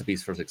many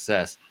recipes for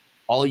success.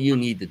 All you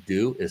need to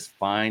do is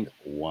find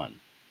one.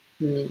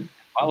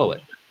 Follow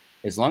it.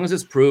 As long as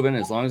it's proven,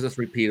 as long as it's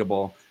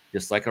repeatable,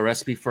 just like a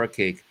recipe for a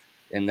cake.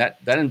 And that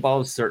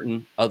involves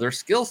certain other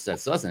skill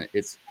sets, doesn't it?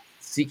 It's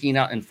seeking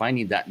out and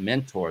finding that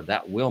mentor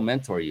that will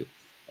mentor you.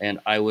 And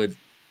I would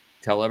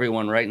tell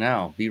everyone right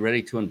now, be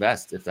ready to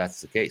invest if that's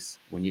the case.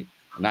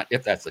 Not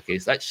if that's the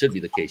case, that should be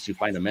the case. You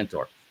find a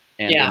mentor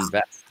and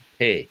invest,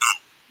 pay.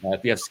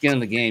 If you have skin in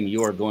the game,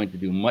 you are going to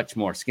do much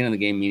more. Skin in the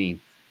game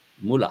meaning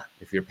moolah.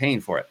 If you're paying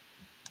for it,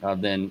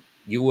 then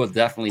you will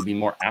definitely be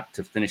more apt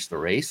to finish the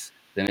race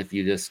than if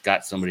you just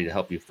got somebody to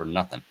help you for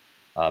nothing.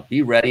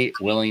 Be ready,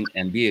 willing,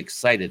 and be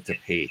excited to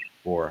pay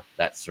for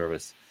that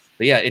service.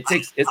 But yeah,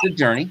 it's a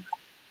journey.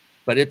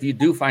 But if you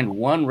do find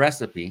one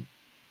recipe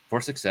for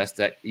success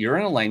that you're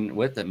in alignment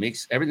with, that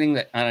makes everything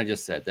that Anna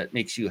just said, that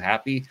makes you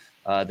happy,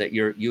 that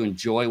you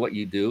enjoy what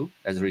you do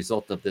as a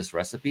result of this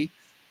recipe,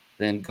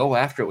 then go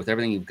after it with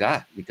everything you've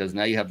got, because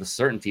now you have the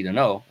certainty to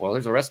know, well,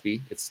 there's a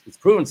recipe. It's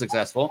proven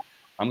successful.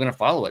 I'm going to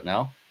follow it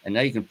now. And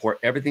now you can pour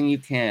everything you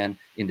can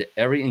into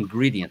every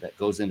ingredient that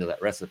goes into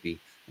that recipe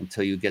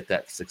until you get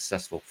that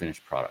successful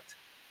finished product.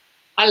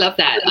 I love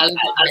that. I love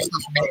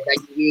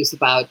that you use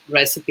about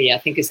recipe. I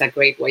think it's a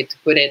great way to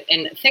put it.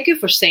 And thank you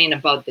for saying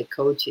about the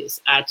coaches,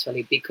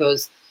 actually,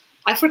 because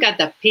I forgot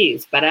that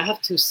piece. But I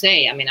have to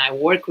say, I mean, I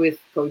work with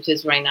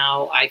coaches right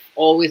now. I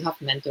always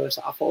have mentors.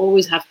 I've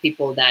always have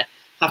people that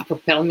have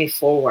propelled me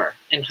forward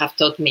and have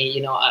taught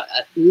me, a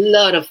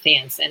lot of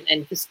things,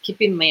 and just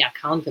keeping me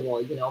accountable,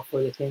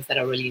 for the things that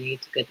I really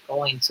need to get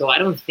going. So I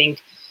don't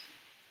think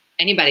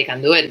anybody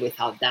can do it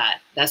without that.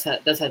 That's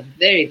a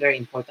very, very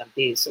important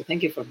piece. So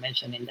thank you for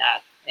mentioning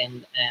that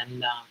and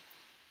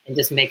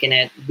just making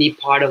it be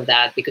part of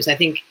that, because I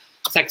think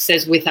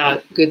success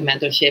without good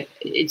mentorship,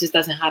 it just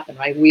doesn't happen,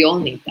 right? We all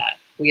need that.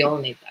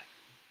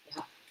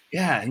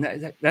 Yeah,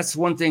 and that's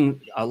one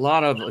thing a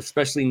lot of,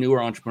 especially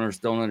newer entrepreneurs,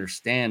 don't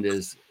understand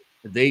is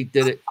they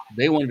did it.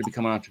 They wanted to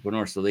become an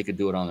entrepreneur so they could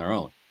do it on their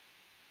own.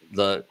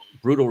 The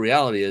brutal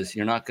reality is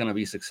you're not going to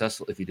be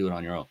successful if you do it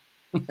on your own.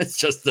 It's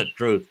just the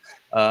truth.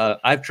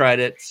 I've tried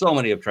it. So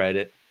many have tried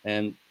it.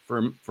 And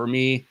for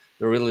me,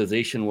 the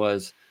realization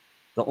was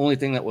the only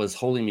thing that was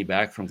holding me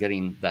back from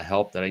getting the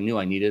help that I knew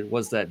I needed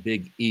was that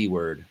big E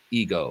word,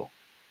 ego.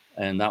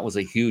 And that was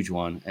a huge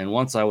one. And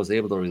once I was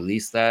able to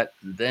release that,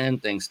 then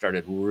things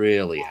started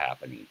really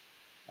happening.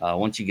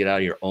 Once you get out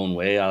of your own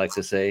way, I like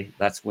to say,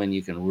 that's when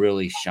you can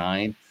really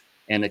shine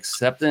and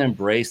accept and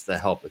embrace the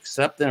help,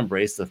 accept and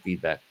embrace the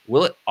feedback.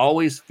 Will it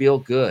always feel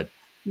good?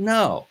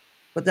 No,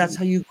 but that's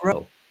how you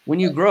grow. When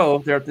you grow,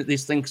 there are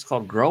these things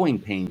called growing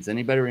pains.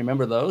 Anybody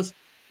remember those?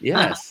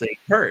 Yes, they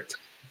hurt.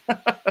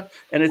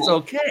 And it's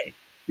okay,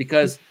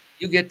 because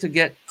you get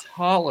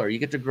taller, you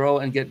get to grow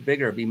and get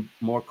bigger, be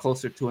more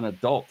closer to an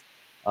adult.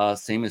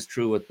 Same is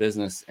true with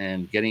business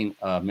and getting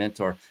a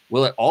mentor.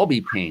 Will it all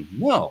be pain?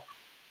 No.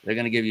 They're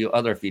going to give you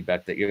other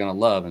feedback that you're going to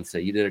love and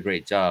say, you did a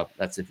great job.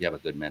 That's if you have a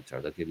good mentor.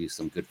 They'll give you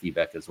some good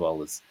feedback as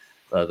well as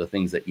the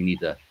things that you need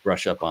to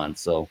brush up on.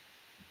 So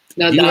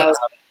no doubt.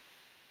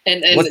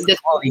 And what's the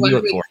quality you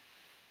look for?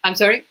 I'm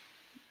sorry?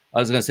 I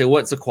was going to say,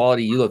 what's the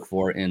quality you look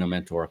for in a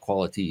mentor,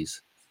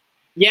 qualities?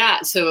 Yeah.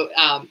 So,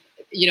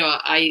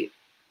 I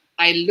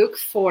look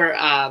for,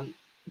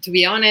 to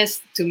be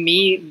honest, to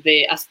me,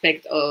 the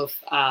aspect of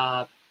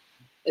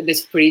the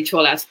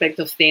spiritual aspect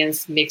of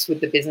things mixed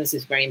with the business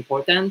is very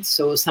important.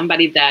 So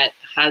somebody that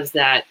has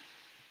that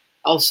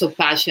also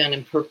passion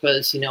and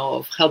purpose,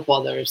 of help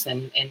others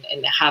and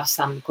have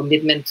some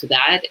commitment to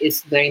that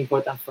is very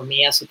important for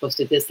me, as opposed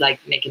to just like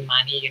making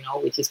money,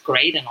 which is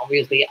great. And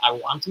obviously I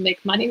want to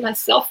make money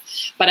myself,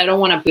 but I don't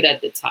want to put it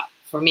at the top.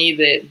 For me,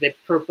 the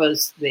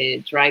purpose,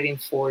 the driving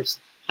force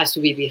has to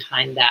be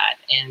behind that.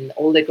 And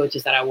all the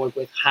coaches that I work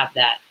with have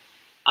that,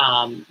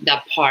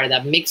 that part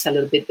that mix a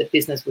little bit the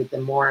business with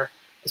the more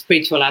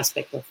spiritual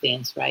aspect of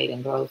things, right?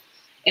 And growth.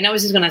 And I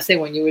was just going to say,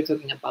 when you were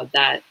talking about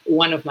that,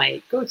 one of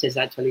my coaches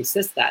actually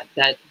says that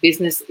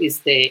business is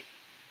the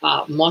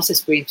most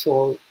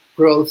spiritual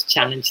growth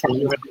challenge that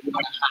you're ever going to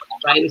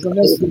have, right? It's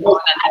almost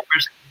more than that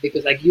person,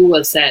 because like you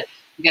well said,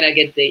 you got to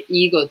get the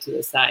ego to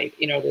the side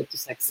in order to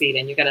succeed.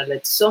 And you got to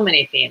let so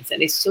many things,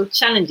 and it's so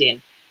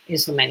challenging in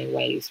so many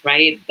ways,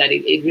 right? That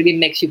it really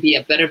makes you be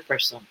a better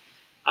person,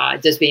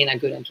 just being a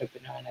good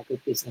entrepreneur and a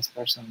good business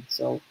person.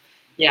 So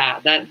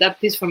yeah, that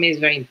piece for me is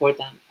very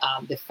important.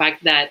 The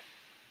fact that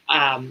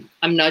I'm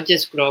not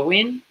just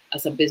growing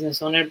as a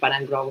business owner, but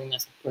I'm growing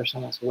as a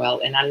person as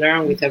well. And I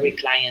learn with every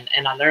client,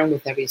 and I learn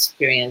with every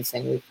experience,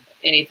 and with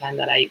any time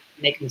that I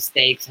make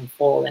mistakes and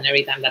fall, and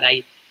every time that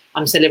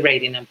I'm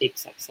celebrating a big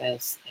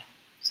success. Yeah.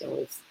 So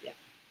it's, yeah.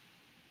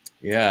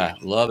 Yeah,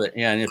 love it.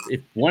 Yeah, and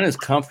if one is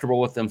comfortable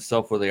with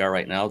themselves where they are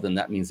right now, then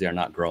that means they are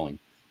not growing.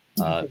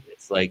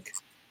 It's like,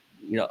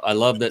 I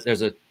love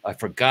that I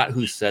forgot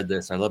who said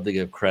this. I love to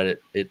give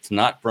credit. It's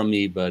not from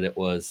me, but it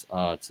was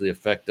to the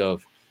effect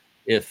of,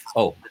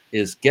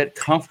 is get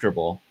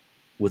comfortable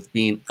with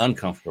being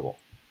uncomfortable.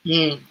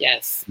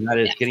 Yes. And that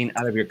is getting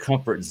out of your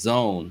comfort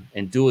zone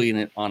and doing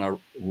it on a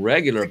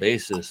regular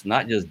basis,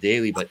 not just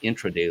daily, but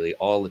intra-daily,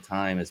 all the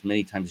time, as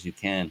many times as you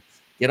can.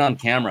 Get on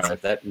camera.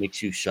 If that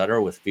makes you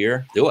shudder with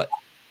fear, do it,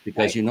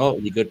 because you know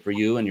it'll be good for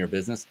you and your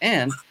business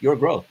and your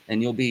growth.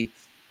 And you'll be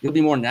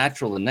more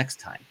natural the next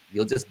time.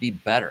 You'll just be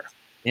better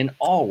in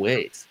all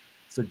ways.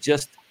 So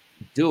just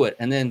do it,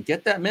 and then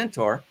get that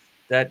mentor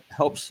that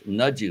helps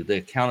nudge you.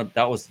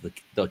 That was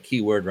the key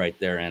word right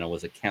there, Anna,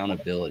 was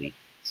accountability.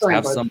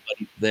 Have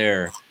somebody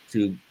there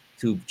to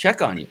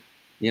check on you,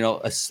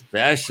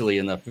 especially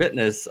in the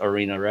fitness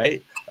arena,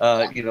 right?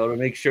 To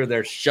make sure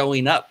they're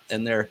showing up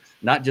and they're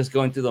not just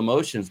going through the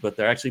motions, but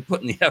they're actually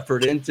putting the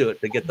effort into it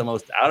to get the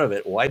most out of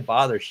it. Why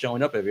bother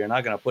showing up if you're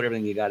not going to put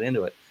everything you got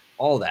into it?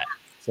 All that.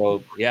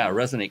 So yeah, I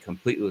resonate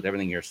completely with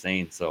everything you're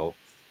saying. So,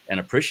 and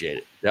appreciate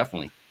it,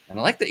 definitely. And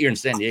I like that you're in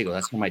San Diego.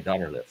 That's where my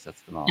daughter lives. That's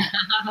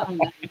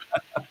phenomenal.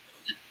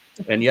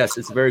 And yes,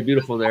 it's very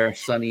beautiful there,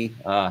 sunny.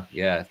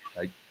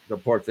 The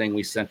poor thing,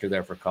 we sent her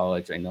there for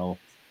college. I know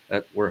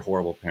that we're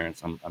horrible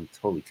parents. I'm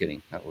totally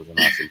kidding. That was an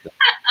awesome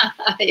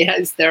thing. Yeah,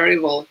 it's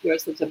terrible. You're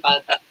such a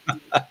bad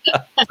dad.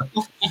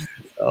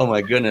 Oh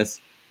my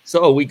goodness.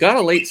 So we got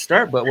a late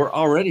start, but we're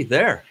already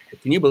there.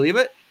 Can you believe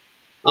it?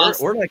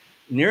 We're like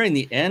nearing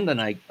the end,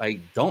 and I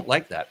don't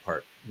like that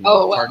part.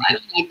 Well, I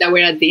don't like that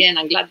we're at the end.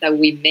 I'm glad that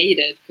we made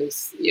it,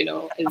 because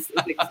it's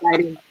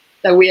exciting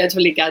that we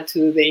actually got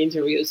to the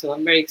interview. So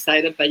I'm very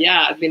excited. But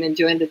yeah, I've been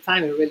enjoying the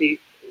time. It really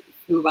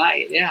flew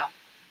by. Yeah.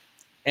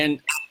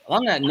 And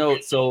on that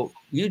note, so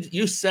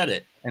you said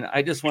it, and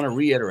I just want to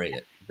reiterate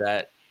it,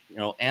 that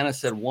Anna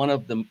said one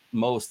of the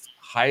most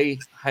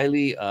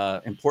highly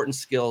important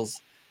skills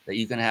that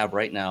you can have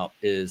right now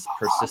is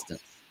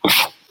persistence,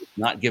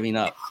 not giving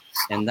up.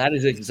 And that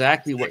is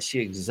exactly what she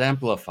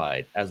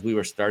exemplified as we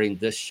were starting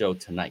this show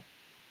tonight.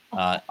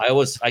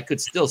 I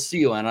could still see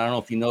you, and I don't know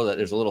if you know that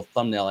there's a little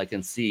thumbnail I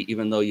can see,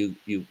 even though you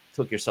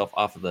took yourself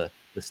off of the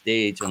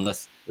stage,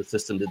 unless the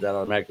system did that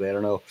automatically. I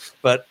don't know,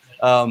 but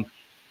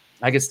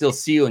I could still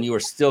see you, and you were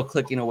still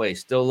clicking away,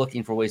 still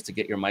looking for ways to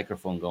get your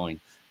microphone going.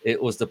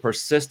 It was the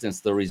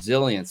persistence, the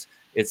resilience.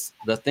 It's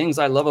the things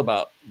I love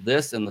about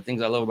this, and the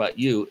things I love about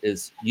you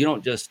is you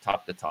don't just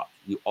talk the talk,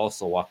 you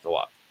also walk the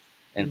walk.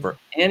 And for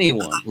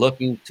anyone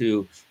looking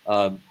to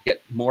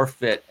get more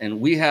fit, and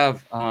we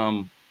have,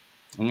 I'm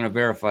going to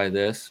verify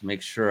this,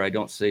 make sure I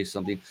don't say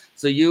something.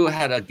 So you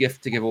had a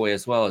gift to give away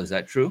as well. Is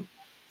that true?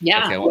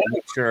 Yeah. Okay, I want to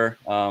make sure.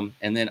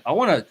 And then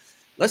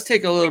let's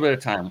take a little bit of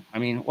time. I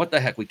mean, what the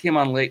heck? We came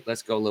on late.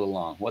 Let's go a little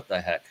long. What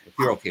the heck? If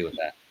you're okay with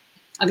that.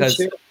 I'm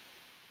sure.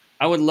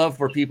 I would love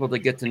for people to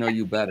get to know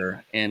you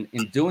better. And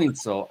in doing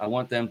so, I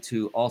want them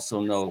to also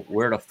know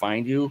where to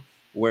find you,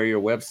 where your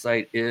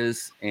website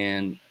is.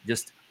 And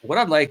just what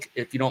I'd like,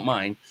 if you don't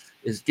mind,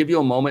 is give you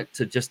a moment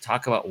to just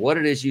talk about what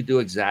it is you do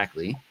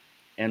exactly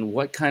and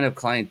what kind of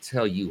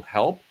clientele you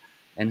help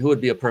and who would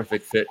be a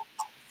perfect fit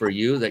for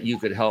you that you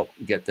could help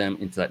get them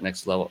into that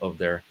next level of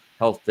their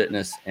health,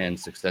 fitness, and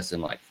success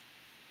in life.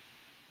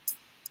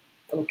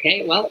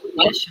 Okay, well,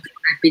 I'll show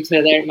my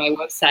picture there on my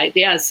website.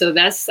 Yeah, so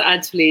that's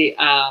actually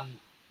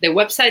the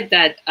website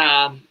that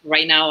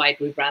right now I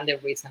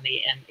rebranded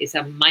recently, and it's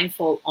a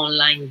mindful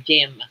online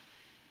gym.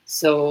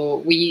 So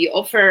we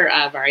offer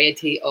a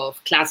variety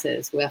of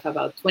classes. We have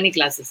about 20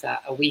 classes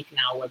a week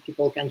now, where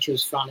people can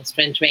choose from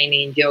strength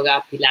training,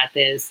 yoga,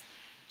 Pilates,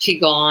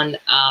 qigong,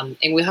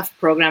 and we have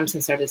programs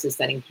and services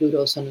that include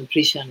also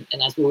nutrition,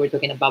 and as we were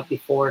talking about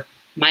before,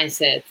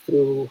 mindset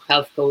through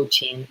health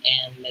coaching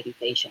and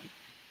meditation.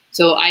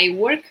 So I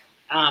work,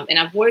 and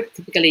I've worked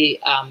typically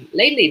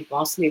lately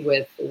mostly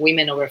with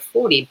women over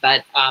 40,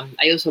 but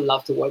I also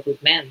love to work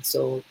with men.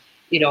 So,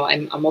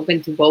 I'm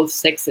open to both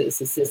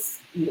sexes. It's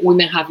just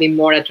women have been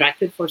more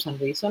attracted for some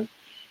reason.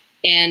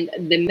 And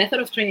the method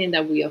of training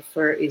that we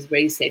offer is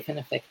very safe and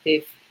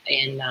effective,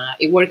 and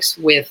it works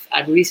with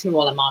a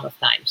reasonable amount of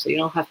time. So you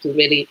don't have to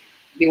really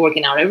be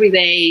working out every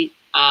day.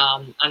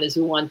 Unless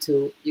you want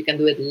to, you can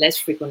do it less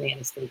frequently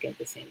and still get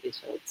the same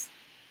results.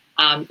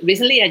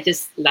 Recently, I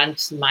just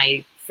launched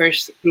my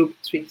first group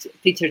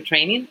teacher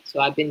training. So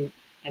I'm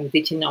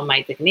teaching on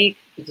my technique,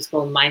 which is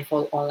called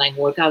Mindful Online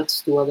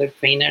Workouts, to other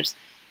trainers,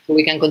 so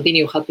we can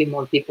continue helping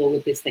more people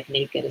with this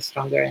technique get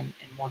stronger and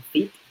more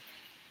fit.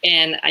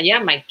 And yeah,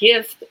 my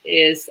gift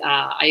is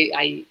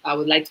I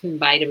would like to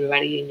invite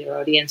everybody in your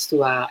audience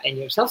to and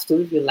yourself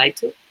too, if you'd like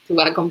to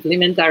a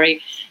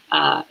complimentary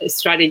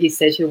strategy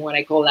session, what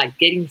I call a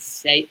getting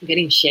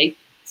shape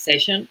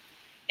session.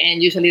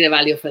 And usually the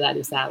value for that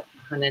is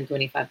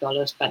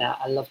 $125, but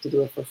I love to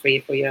do it for free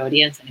for your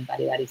audience.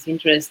 Anybody that is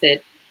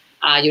interested.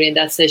 During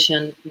that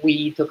session,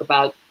 we talk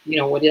about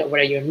what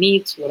are your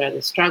needs, what are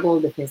the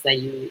struggles, the things that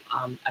you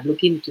are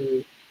looking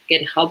to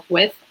get help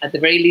with. At the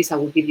very least, I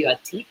will give you a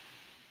tip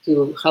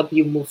to help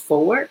you move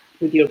forward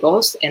with your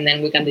goals, and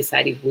then we can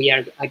decide if we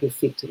are a good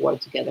fit to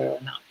work together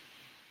or not.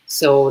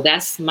 So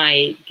that's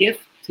my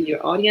gift to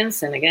your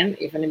audience. And again,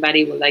 if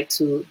anybody would like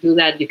to do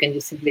that, you can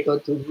just simply go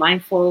to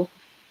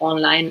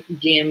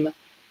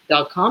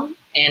mindfulonlinegym.com,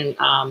 and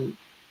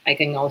I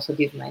can also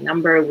give my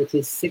number, which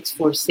is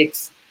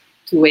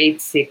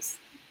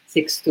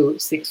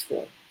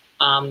 646-286-6264.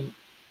 And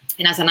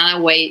as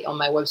another way, on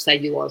my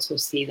website, you also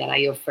see that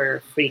I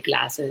offer free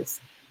classes,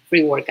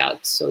 free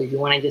workouts. So if you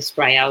want to just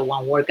try out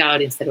one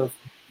workout instead of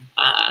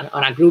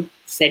on a group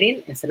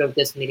setting, instead of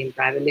just meeting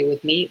privately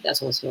with me,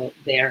 that's also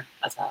there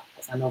as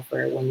an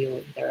offer when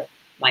you enter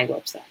my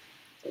website.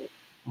 So,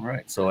 all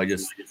right. So I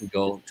just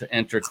go to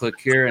enter, click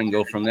here, and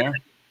go from there.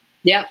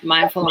 Yeah,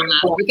 Mindful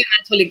Online. You can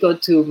actually go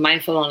to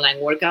Mindful Online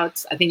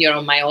Workouts. I think you're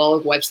on my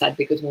old website,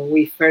 because when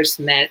we first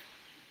met,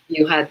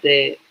 you had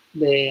the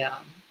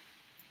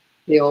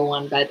old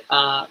one, but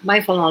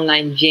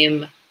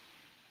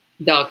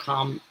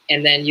mindfulonlinegym.com,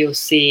 and then you'll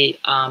see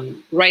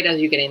right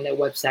as you get in the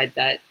website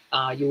that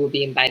you will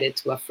be invited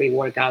to a free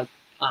workout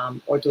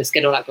or to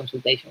schedule a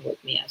consultation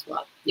with me as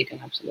well. You can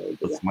absolutely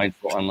do that.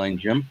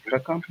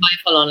 Mindfulonlinegym.com?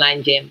 Mindful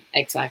Online Gym,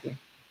 exactly.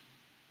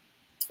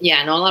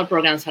 Yeah, and all our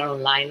programs are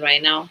online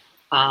right now.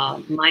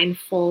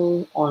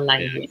 Mindful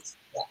Online Gym.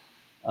 Yeah.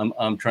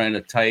 I'm trying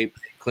to type,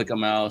 click a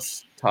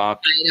mouse,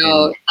 talk. I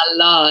know a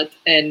lot,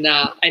 and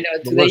I know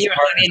today you're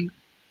having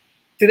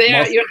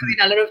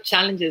a lot of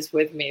challenges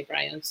with me,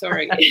 Brian.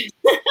 Sorry. Oh,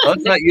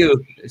 it's not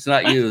you. It's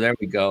not you. There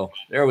we go.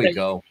 There we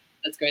go.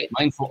 That's great.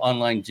 Mindful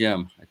Online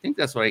Gym. I think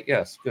that's right.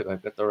 Yes, good.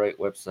 I've got the right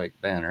website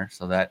banner,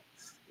 so that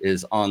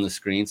is on the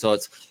screen. So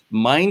it's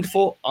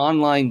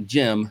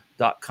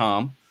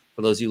mindfulonlinegym.com.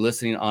 For those of you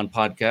listening on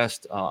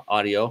podcast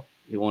audio,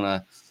 you want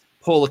to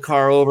pull the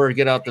car over,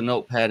 get out the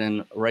notepad,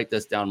 and write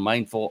this down,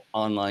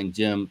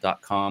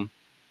 mindfulonlinegym.com.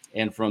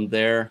 And from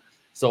there,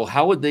 so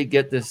how would they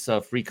get this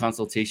free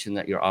consultation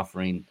that you're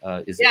offering?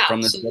 Is it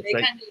from this website? They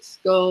can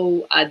just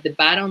go at the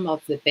bottom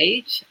of the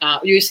page.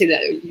 You see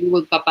that you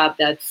will pop up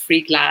that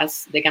free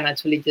class. They can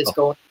actually just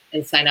go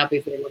and sign up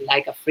if they would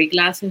like a free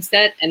class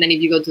instead. And then if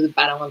you go to the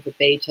bottom of the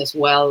page as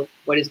well,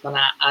 where it's going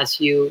to ask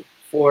you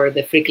for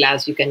the free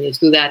class, you can just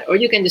do that. Or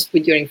you can just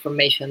put your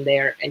information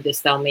there and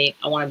just tell me,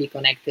 I want to be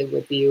connected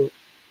with you.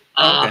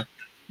 Okay.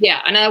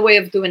 Yeah, another way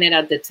of doing it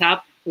at the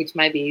top, which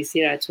might be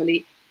easier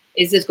actually,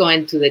 is just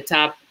going to the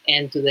top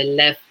and to the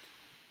left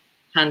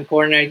hand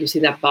corner. You see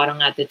that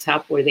button at the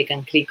top where they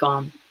can click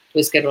on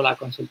to schedule a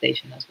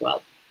consultation as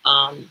well.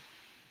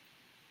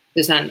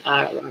 There's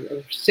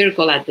a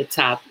circle at the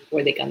top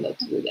where they can go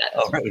to do that.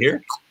 Oh, right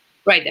here?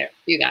 Right there.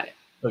 You got it.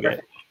 Okay.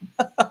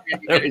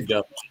 There we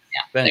go.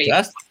 Yeah,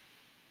 fantastic.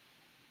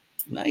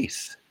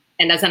 Nice.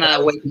 And that's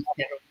another way to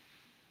schedule.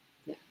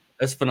 Yeah.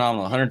 That's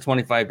phenomenal.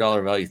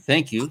 $125 value.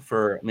 Thank you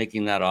for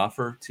making that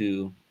offer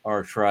to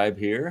our tribe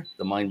here,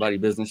 the Mind Body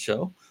Business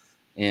Show.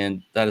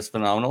 And that is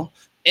phenomenal.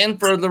 And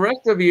for the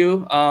rest of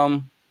you,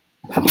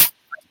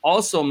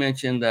 also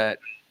mentioned that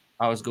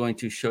I was going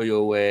to show you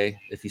a way,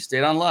 if you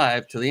stayed on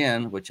live to the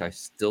end, which I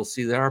still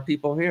see there are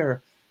people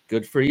here,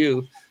 good for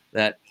you,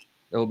 that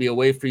there will be a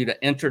way for you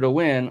to enter to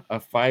win a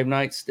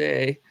 5-night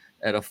stay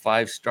at a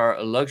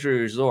 5-star luxury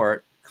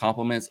resort,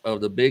 compliments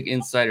of the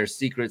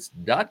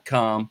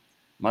biginsidersecrets.com.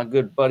 My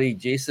good buddy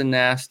Jason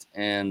Nast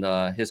and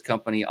his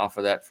company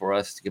offer that for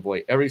us to give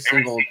away every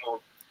single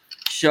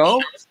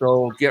show.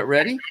 So get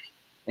ready,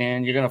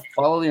 and you're going to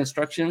follow the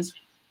instructions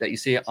that you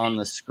see on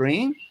the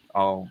screen.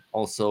 I'll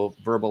also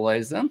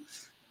verbalize them.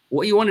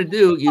 What you want to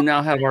do, you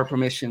now have our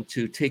permission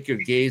to take your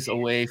gaze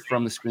away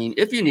from the screen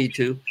if you need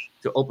to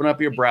open up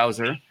your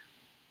browser,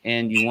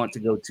 and you want to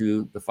go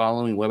to the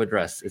following web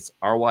address. It's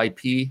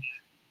ryp.com/.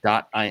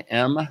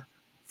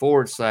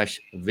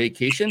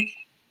 ryp.im/vacation,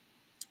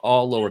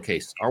 all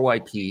lowercase,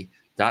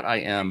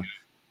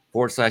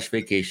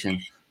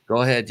 ryp.im/vacation.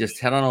 Go ahead, just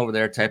head on over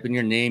there, type in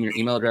your name, your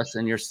email address,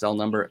 and your cell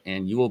number,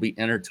 and you will be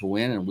entered to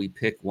win. And we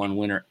pick one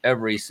winner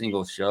every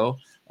single show.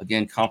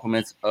 Again,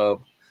 compliments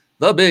of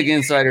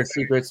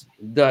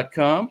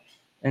thebiginsidersecrets.com.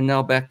 And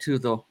now back to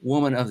the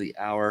woman of the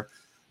hour,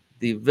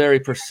 the very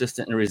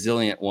persistent and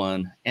resilient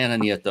one, Ana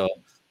Nieto.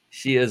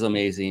 She is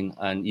amazing.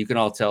 And you can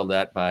all tell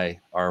that by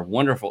our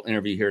wonderful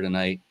interview here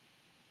tonight.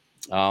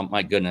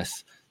 My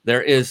goodness.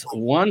 There is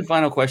one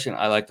final question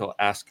I like to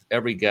ask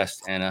every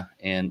guest, Ana,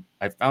 and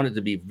I found it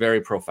to be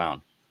very profound.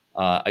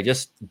 I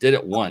just did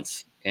it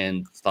once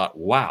and thought,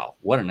 wow,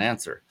 what an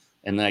answer.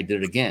 And then I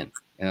did it again.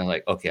 And I'm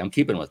like, okay, I'm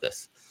keeping with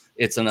this.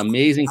 It's an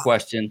amazing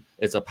question.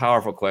 It's a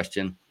powerful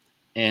question.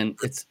 And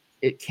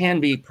it can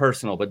be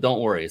personal, but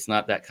don't worry. It's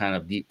not that kind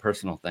of deep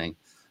personal thing.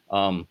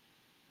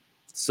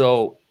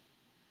 So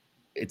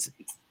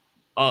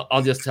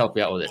I'll just help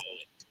you out with it.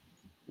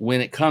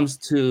 When it comes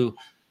to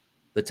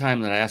the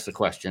time that I asked the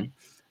question,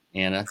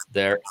 Ana,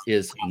 there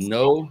is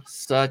no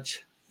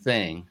such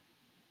thing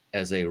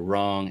as a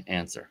wrong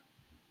answer.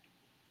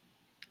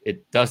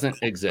 It doesn't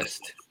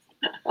exist.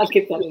 I'll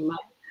keep that in mind.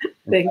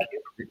 Thank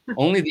you.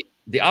 Only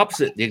the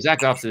opposite, the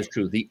exact opposite is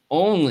true. The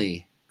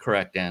only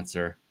correct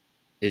answer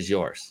is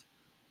yours.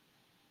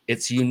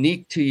 It's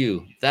unique to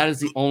you. That is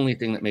the only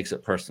thing that makes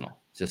it personal,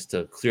 just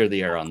to clear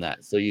the air on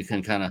that. So you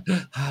can kind of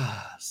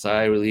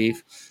sigh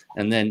relief.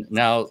 And then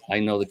now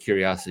I know the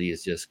curiosity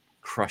is just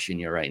crushing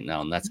you right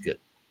now, and that's good.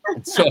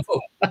 And so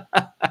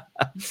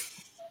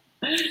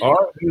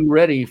are you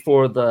ready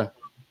for the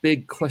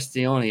big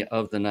questione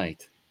of the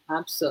night?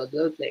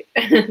 Absolutely.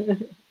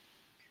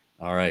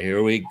 All right,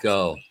 here we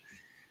go.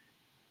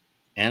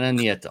 Ana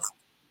Nieto,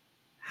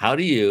 how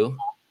do you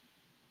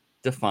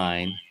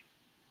define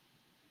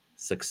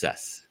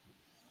success?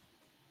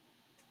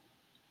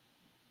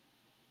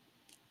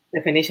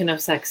 Definition of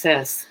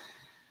success.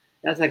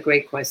 That's a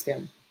great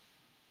question.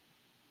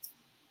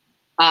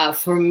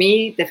 For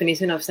me,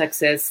 definition of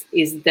success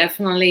is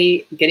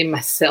definitely getting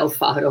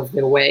myself out of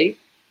the way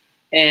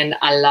and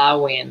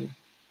allowing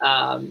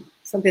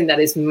something that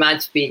is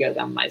much bigger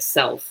than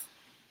myself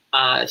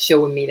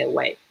showing me the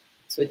way.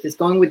 So just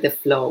going with the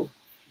flow,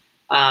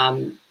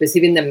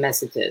 receiving the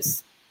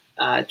messages,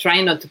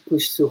 trying not to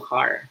push too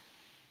hard,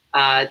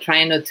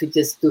 trying not to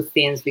just do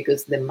things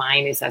because the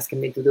mind is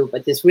asking me to do,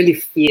 but just really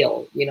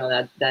feel,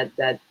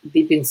 that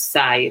deep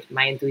inside,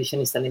 my intuition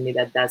is telling me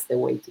that that's the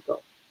way to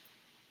go.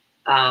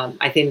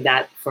 I think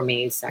that for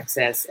me is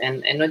success,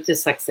 and not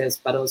just success,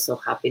 but also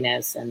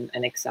happiness and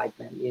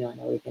excitement, in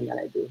everything that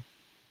I do.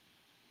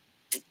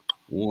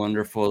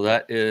 Wonderful.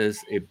 That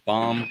is a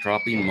bomb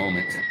dropping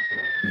moment.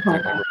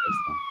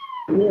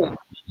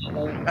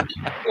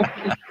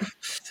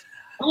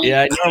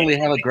 Yeah, I normally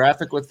have a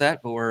graphic with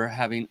that, but we're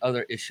having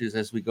other issues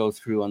as we go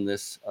through on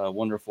this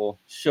wonderful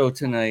show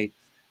tonight.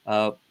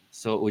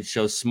 So it would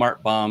show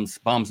smart bombs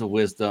of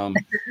wisdom,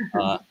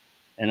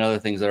 and other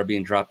things that are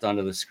being dropped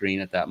onto the screen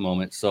at that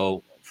moment.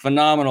 So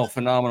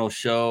phenomenal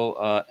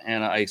show.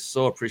 And I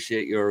so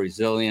appreciate your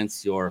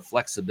resilience, your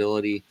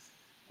flexibility,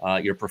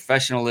 your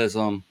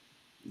professionalism,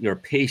 your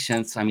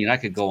patience. I mean, I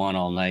could go on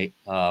all night.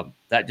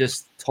 That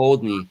just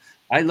told me,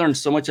 I learned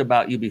so much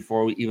about you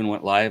before we even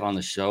went live on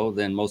the show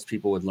than most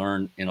people would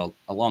learn in a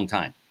long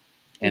time.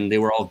 And they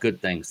were all good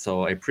things.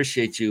 So I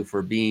appreciate you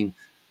for being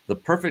the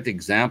perfect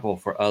example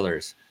for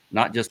others,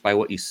 not just by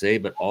what you say,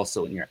 but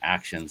also in your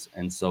actions.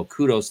 And so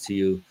kudos to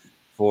you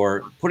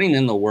for putting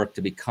in the work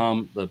to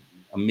become the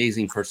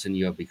amazing person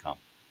you have become.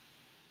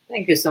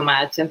 Thank you so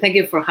much. And thank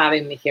you for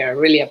having me here. I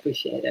really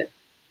appreciate it.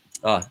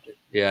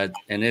 Yeah.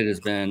 And it has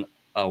been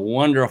a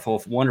wonderful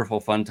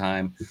fun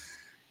time.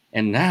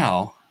 And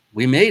now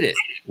we made it.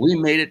 We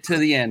made it to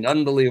the end.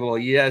 Unbelievable.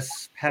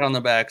 Yes. Pat on the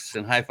backs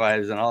and high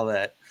fives and all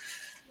that.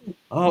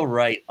 All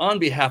right. On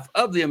behalf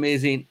of the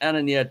amazing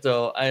Ana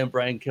Nieto, I am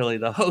Brian Kelly,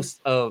 the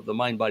host of the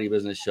Mind Body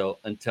Business Show.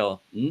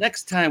 Until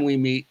next time we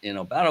meet in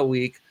about a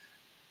week,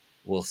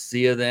 we'll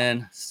see you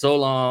then. So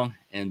long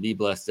and be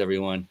blessed,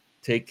 everyone.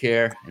 Take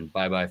care and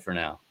bye-bye for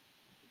now.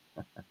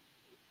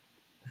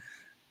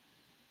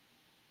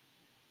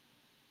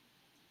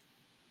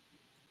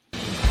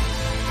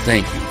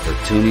 Thank you for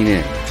tuning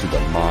in to the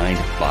Mind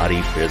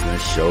Body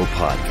Business Show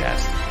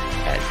podcast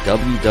at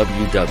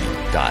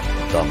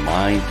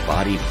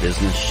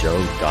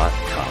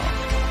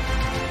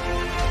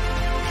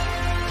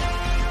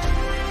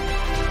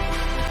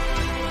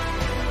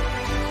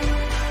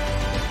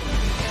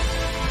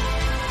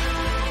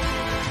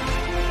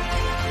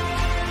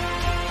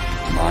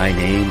My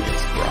name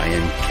is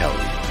Brian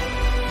Kelly.